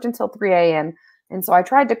 but she worked until 3 a.m. And so I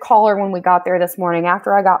tried to call her when we got there this morning.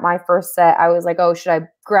 After I got my first set, I was like, oh, should I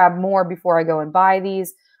grab more before I go and buy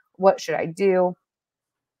these? What should I do?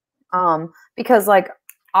 Because, like,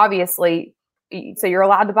 obviously, so you're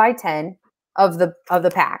allowed to buy 10 of the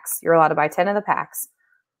packs. You're allowed to buy 10 of the packs.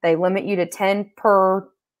 They limit you to 10 per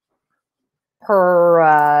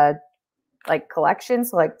like collection.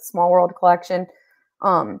 So like Small World collection.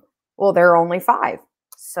 Well, there are only 5.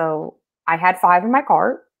 So I had 5 in my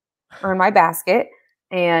cart or in my basket.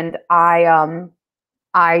 And I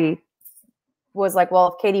was like, well,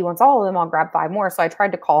 if Katie wants all of them, I'll grab 5 more. So I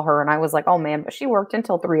tried to call her, and I was like, oh man, but she worked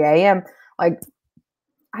until 3 a.m. Like,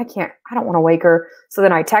 I don't want to wake her. So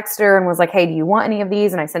then I texted her and was like, hey, do you want any of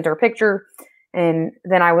these? And I sent her a picture. And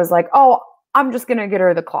then I was like, oh, I'm just going to get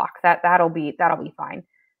her the clock. That'll be fine.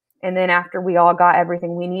 And then after we all got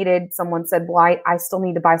everything we needed, someone said, well, I still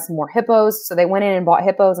need to buy some more hippos. So they went in and bought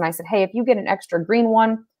hippos. And I said, hey, if you get an extra green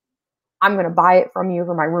one, I'm going to buy it from you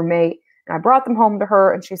for my roommate. And I brought them home to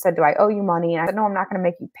her, and she said, do I owe you money? And I said, no, I'm not going to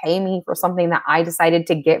make you pay me for something that I decided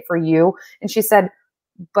to get for you. And she said,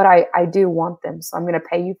 but I do want them, so I'm going to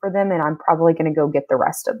pay you for them, and I'm probably going to go get the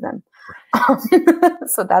rest of them.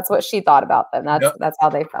 So that's what she thought about them. That's how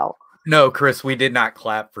they felt. No, Chris, we did not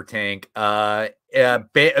clap for Tank.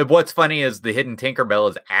 What's funny is the hidden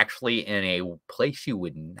Tinkerbell is actually in a place you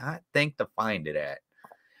would not think to find it at.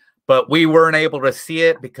 But we weren't able to see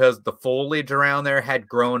it because the foliage around there had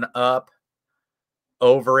grown up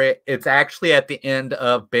over it. It's actually at the end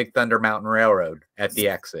of Big Thunder Mountain Railroad at the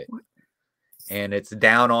exit. And it's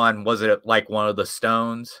down on, was it like one of the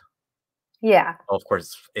stones? Yeah. Well, of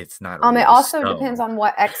course, it's not. It also depends on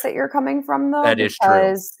what exit you're coming from, though. That is true.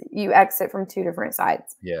 Because you exit from 2 different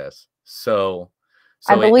sides. Yes. So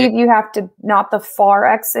I So believe you have to, not the far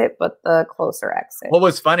exit, but the closer exit. what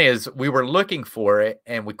was funny is we were looking for it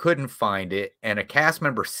and we couldn't find it. And a cast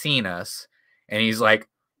member seen us and he's like,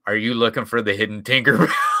 "Are you looking for the hidden Tinkerbell?"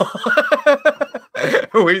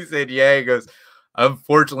 We said, "Yeah." He goes,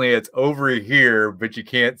 "Unfortunately, it's over here, but you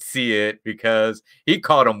can't see it," because he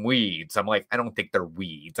called them weeds. I'm like, I don't think they're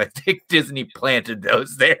weeds. I think Disney planted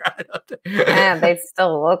those there. And they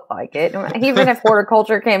still look like it. Even if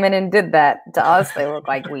horticulture came in and did that to us, they look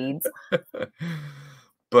like weeds.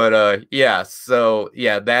 But yeah, so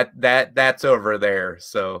yeah, that's over there.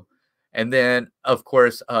 So, and then of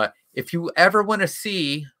course, if you ever want to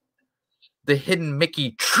see the hidden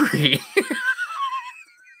Mickey tree.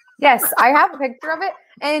 Yes, I have a picture of it.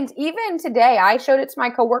 And even today, I showed it to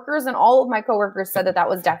my coworkers, and all of my coworkers said that that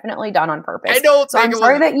was definitely done on purpose. I don't So think I'm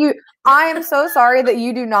sorry that you, I am so sorry that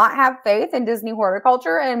you do not have faith in Disney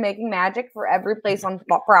horticulture and making magic for every place on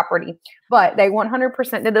property. But they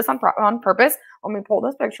 100% did this on purpose. Let me pull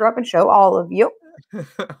this picture up and show all of you. Oh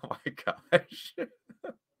my gosh.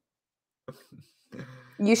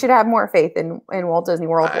 You should have more faith in Walt Disney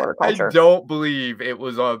World horticulture. I don't believe it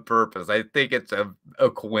was on purpose. I think it's a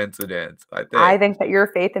coincidence. I think that your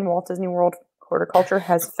faith in Walt Disney World horticulture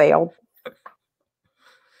has failed.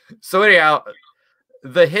 So anyhow,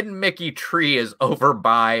 the hidden Mickey tree is over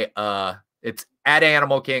by it's at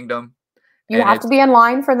Animal Kingdom. You have to be in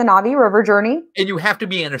line for the Na'vi River journey. And you have to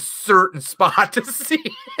be in a certain spot to see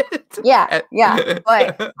it. Yeah, yeah.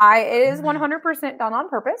 But it is 100% done on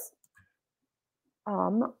purpose.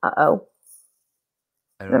 Uh-oh.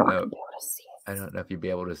 I don't know. Be able to see it. I don't know if you'd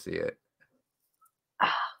be able to see it.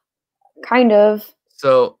 Kind of.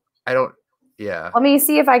 So I don't, yeah. Let me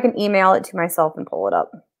see if I can email it to myself and pull it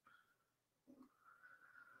up.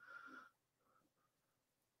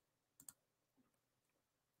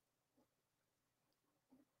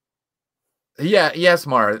 Yeah, yes,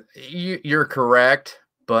 Mara, you're correct.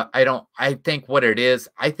 But I think what it is,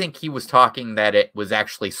 I think he was talking that it was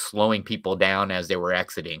actually slowing people down as they were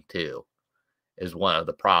exiting too, is one of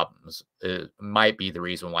the problems. It might be the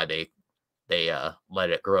reason why they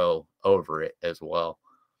let it grow over it as well.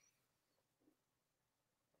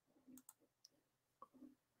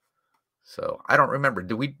 So I don't remember.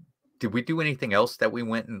 Did we do anything else that we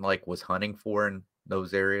went and like was hunting for in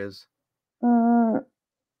those areas?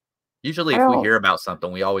 Usually if we hear about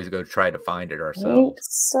something, we always go try to find it ourselves.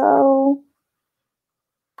 So,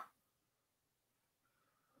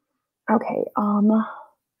 okay.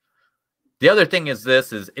 The other thing is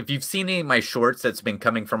if you've seen any of my shorts that's been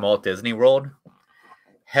coming from Walt Disney World,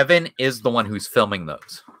 Heaven is the one who's filming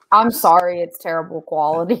those. I'm sorry, it's terrible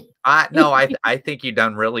quality. No, I think you've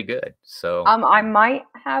done really good. So I might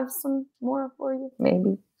have some more for you,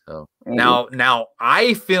 maybe. So now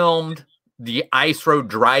I filmed the ice road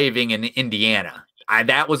driving in Indiana.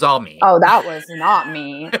 That was all me. Oh, that was not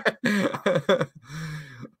me.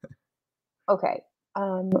 Okay.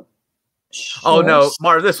 Oh no,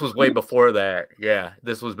 Mar, this was way before that. Yeah,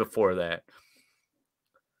 this was before that.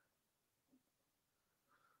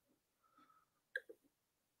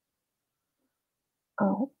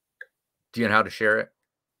 Oh. Do you know how to share it?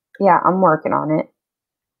 Yeah, I'm working on it.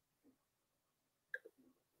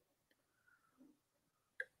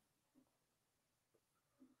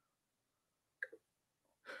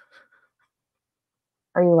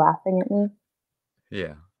 Are you laughing at me?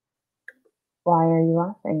 Yeah. Why are you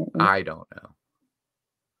laughing at me? I don't know.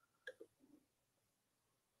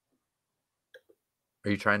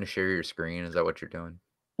 Are you trying to share your screen? Is that what you're doing?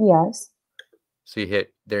 Yes. So you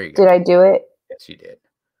hit, there you go. Did I do it? Yes, you did.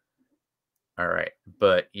 All right.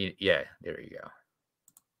 But yeah, there you go.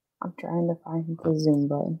 I'm trying to find the zoom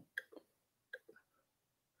button.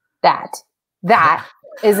 That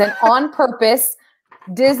is an on purpose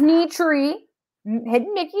Disney tree,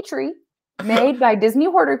 hidden Mickey tree made by Disney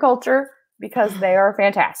Horticulture because they are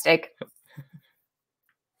fantastic.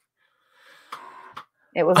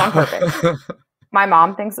 It was on purpose. My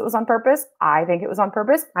mom thinks it was on purpose. I think it was on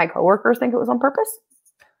purpose. My coworkers think it was on purpose.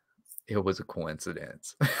 It was a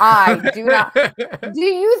coincidence. I do not. Do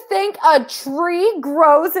you think a tree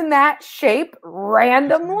grows in that shape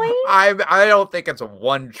randomly? I don't think it's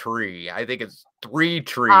one tree. I think it's 3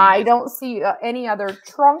 trees. I don't see any other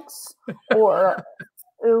trunks or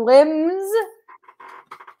limbs.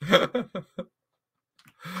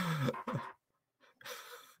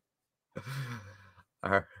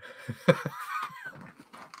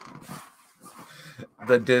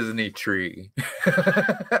 The Disney tree.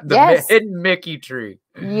 The hidden Mickey tree.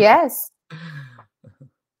 Yes.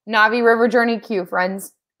 Na'vi River Journey queue,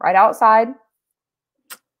 friends. Right outside.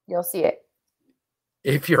 You'll see it.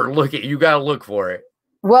 If you're looking, you got to look for it.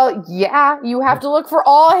 Well, yeah, you have to look for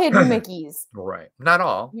all hidden Mickeys. Right. Not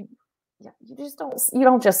all. You just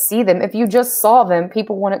don't just see them. If you just saw them,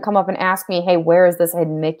 people wouldn't come up and ask me, "Hey, where is this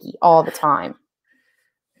hidden Mickey?" all the time.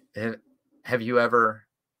 Have you ever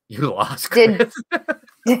lost Chris?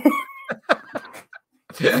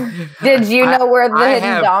 Did you know where the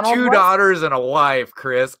hidden Donald was? I have 2 daughters and a wife,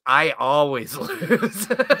 Chris. I always lose.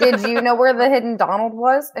 Did you know where the hidden Donald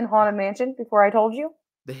was in Haunted Mansion before I told you?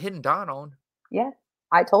 The hidden Donald? Yeah,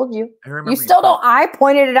 I told you. I remember you still don't. I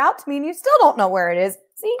pointed it out to me, and you still don't know where it is.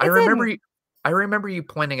 See, I remember you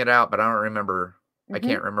pointing it out, but I don't remember. I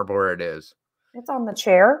can't remember where it is. It's on the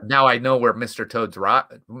chair. Now I know where Mr.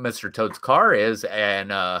 Toad's car is,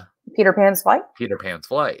 and Peter Pan's flight. Peter Pan's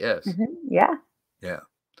flight. Yes. Yeah. Yeah.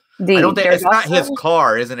 I don't think it's not his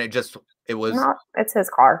car, isn't it? Just it was. It's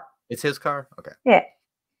his car. It's his car. Okay. Yeah.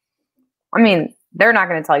 I mean, they're not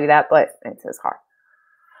going to tell you that, but it's his car.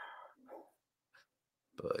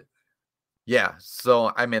 But yeah,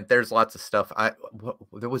 so I mean, there's lots of stuff. I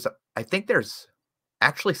think there's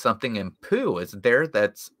actually something in Pooh, isn't there?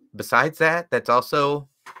 That's besides that's also.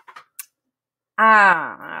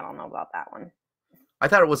 I don't know about that one. I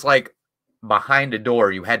thought it was like behind a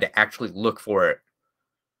door. You had to actually look for it.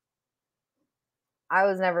 I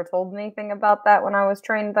was never told anything about that when I was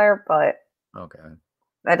trained there, but okay,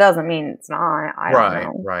 that doesn't mean it's not. I don't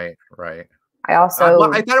know. Right. I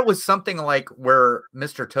also I thought it was something like where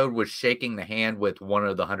Mr. Toad was shaking the hand with one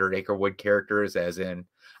of the 100 Acre Wood characters, as in,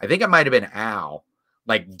 I think it might have been Al,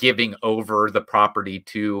 like giving over the property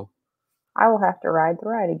to. I will have to ride the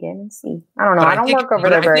ride again and see. I don't know. I don't work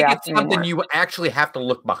over there very often. It's something you actually have to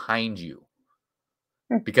look behind you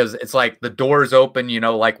because it's like the doors open,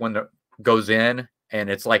 like when it goes in,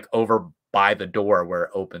 and it's like over by the door where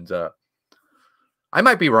it opens up. I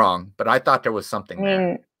might be wrong, but I thought there was something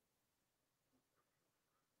there.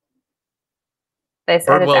 They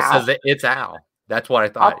said Birdwell says it's Al. That's what I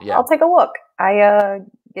thought. I'll take a look. I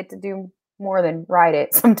get to do more than ride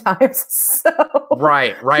it sometimes. So.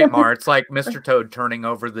 Right, Mar. It's like Mr. Toad turning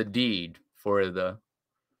over the deed for the.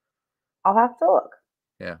 I'll have to look.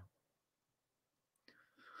 Yeah.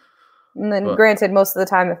 And then, granted, most of the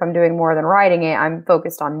time, if I'm doing more than riding it, I'm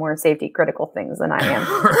focused on more safety critical things than I am.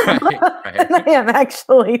 right. Than I am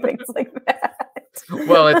actually things like that.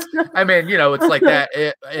 Well, it's like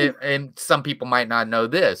that. And some people might not know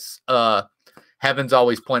this. Heaven's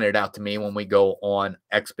always pointed out to me when we go on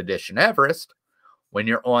Expedition Everest, when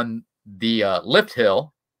you're on the lift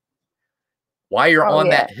hill, while you're on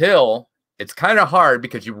that hill, it's kind of hard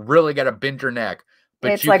because you really got to bend your neck.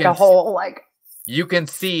 But it's like a whole you can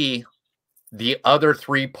see the other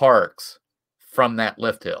 3 parks from that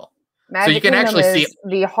lift hill. Magic so you can Kingdom actually see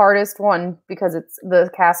the hardest one because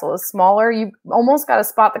the castle is smaller. You almost got to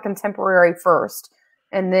spot the Contemporary first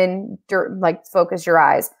and then focus your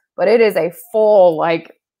eyes. But it is a full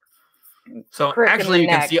So actually you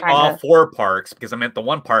can see all 4 parks because I'm at the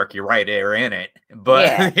one park you're right there in it,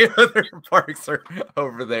 but the other parks are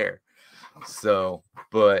over there. So,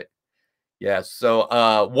 but yeah,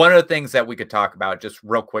 so one of the things that we could talk about just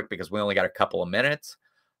real quick because we only got a couple of minutes.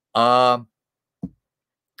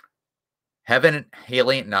 Heaven,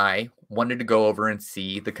 Haley, and I wanted to go over and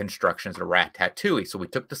see the constructions of Ratatouille. So we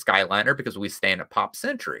took the Skyliner because we stand at Pop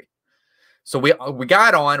Century. So we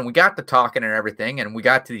got on and we got to talking and everything, and we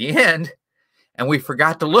got to the end and we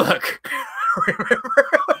forgot to look. Remember?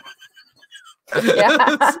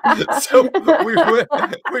 Yeah. So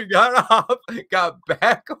we got off, got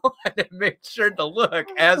back on, and made sure to look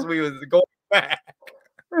as we was going back.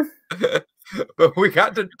 But we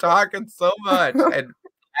got to talking so much and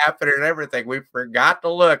laughing and everything, we forgot to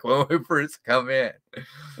look when we first come in.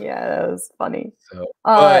 Yeah, that was funny. So,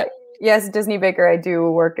 yes, Disney Baker. I do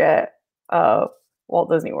work at Walt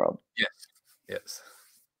Disney World. Yes.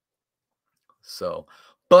 So,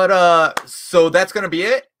 but so that's gonna be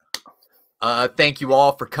it. Thank you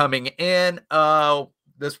all for coming in.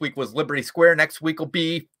 This week was Liberty Square. Next week will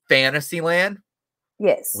be Fantasyland.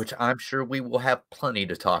 Yes. Which I'm sure we will have plenty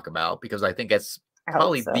to talk about because I think it's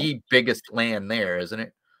probably the biggest land there, isn't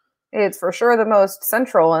it? It's for sure the most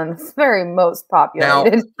central and very most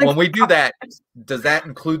populated. Now, when we do that, does that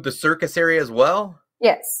include the circus area as well?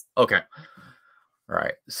 Yes. Okay. All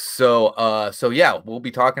right. So yeah, we'll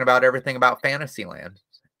be talking about everything about Fantasyland,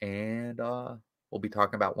 and we'll be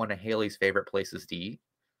talking about one of Haley's favorite places to eat,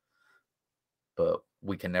 but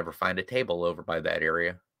we can never find a table over by that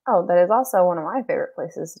area. Oh, that is also one of my favorite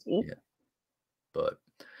places to eat. Yeah. But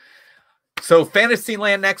so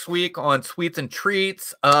Fantasyland next week on Sweets and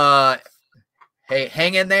Treats. hey,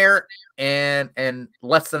 hang in there. And in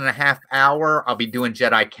less than a half hour, I'll be doing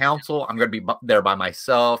Jedi Council. I'm going to be there by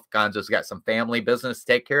myself. Gonzo's got some family business to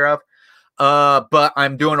take care of. But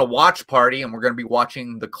I'm doing a watch party, and we're going to be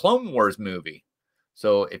watching the Clone Wars movie.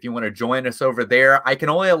 So if you want to join us over there, I can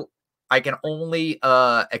only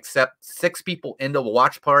accept 6 people into the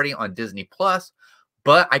watch party on Disney Plus.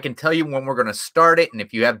 But I can tell you when we're going to start it. And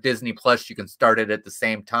if you have Disney Plus, you can start it at the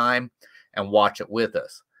same time and watch it with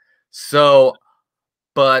us. So,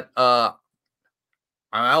 but I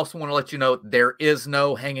also want to let you know there is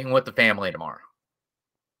no hanging with the family tomorrow.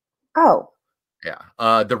 Oh.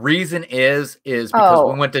 Yeah. The reason is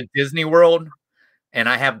because we went to Disney World and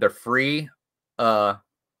I have the free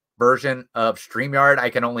version of StreamYard. I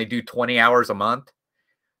can only do 20 hours a month.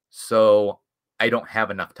 So I don't have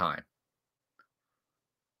enough time.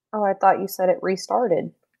 Oh, I thought you said it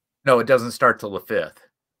restarted. No, it doesn't start till the 5th.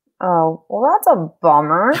 Oh, well, that's a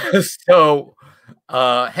bummer. So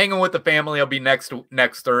hanging with the family will be next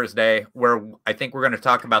Thursday, where I think we're going to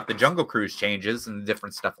talk about the Jungle Cruise changes and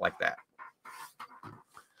different stuff like that.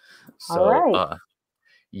 So, all right.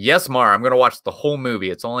 Yes, Mara, I'm going to watch the whole movie.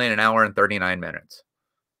 It's only an hour and 39 minutes.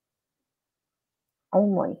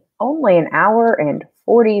 Only an hour and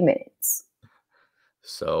 40 minutes.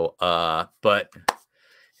 So, but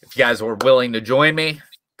if you guys were willing to join me,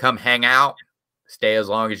 come hang out, stay as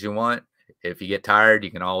long as you want. If you get tired, you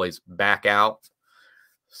can always back out.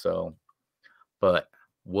 So, but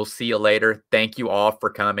we'll see you later. Thank you all for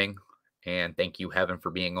coming, and thank you, Heaven, for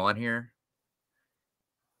being on here.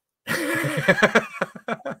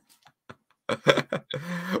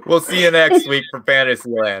 We'll see you next week for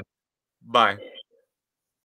Fantasyland. Bye.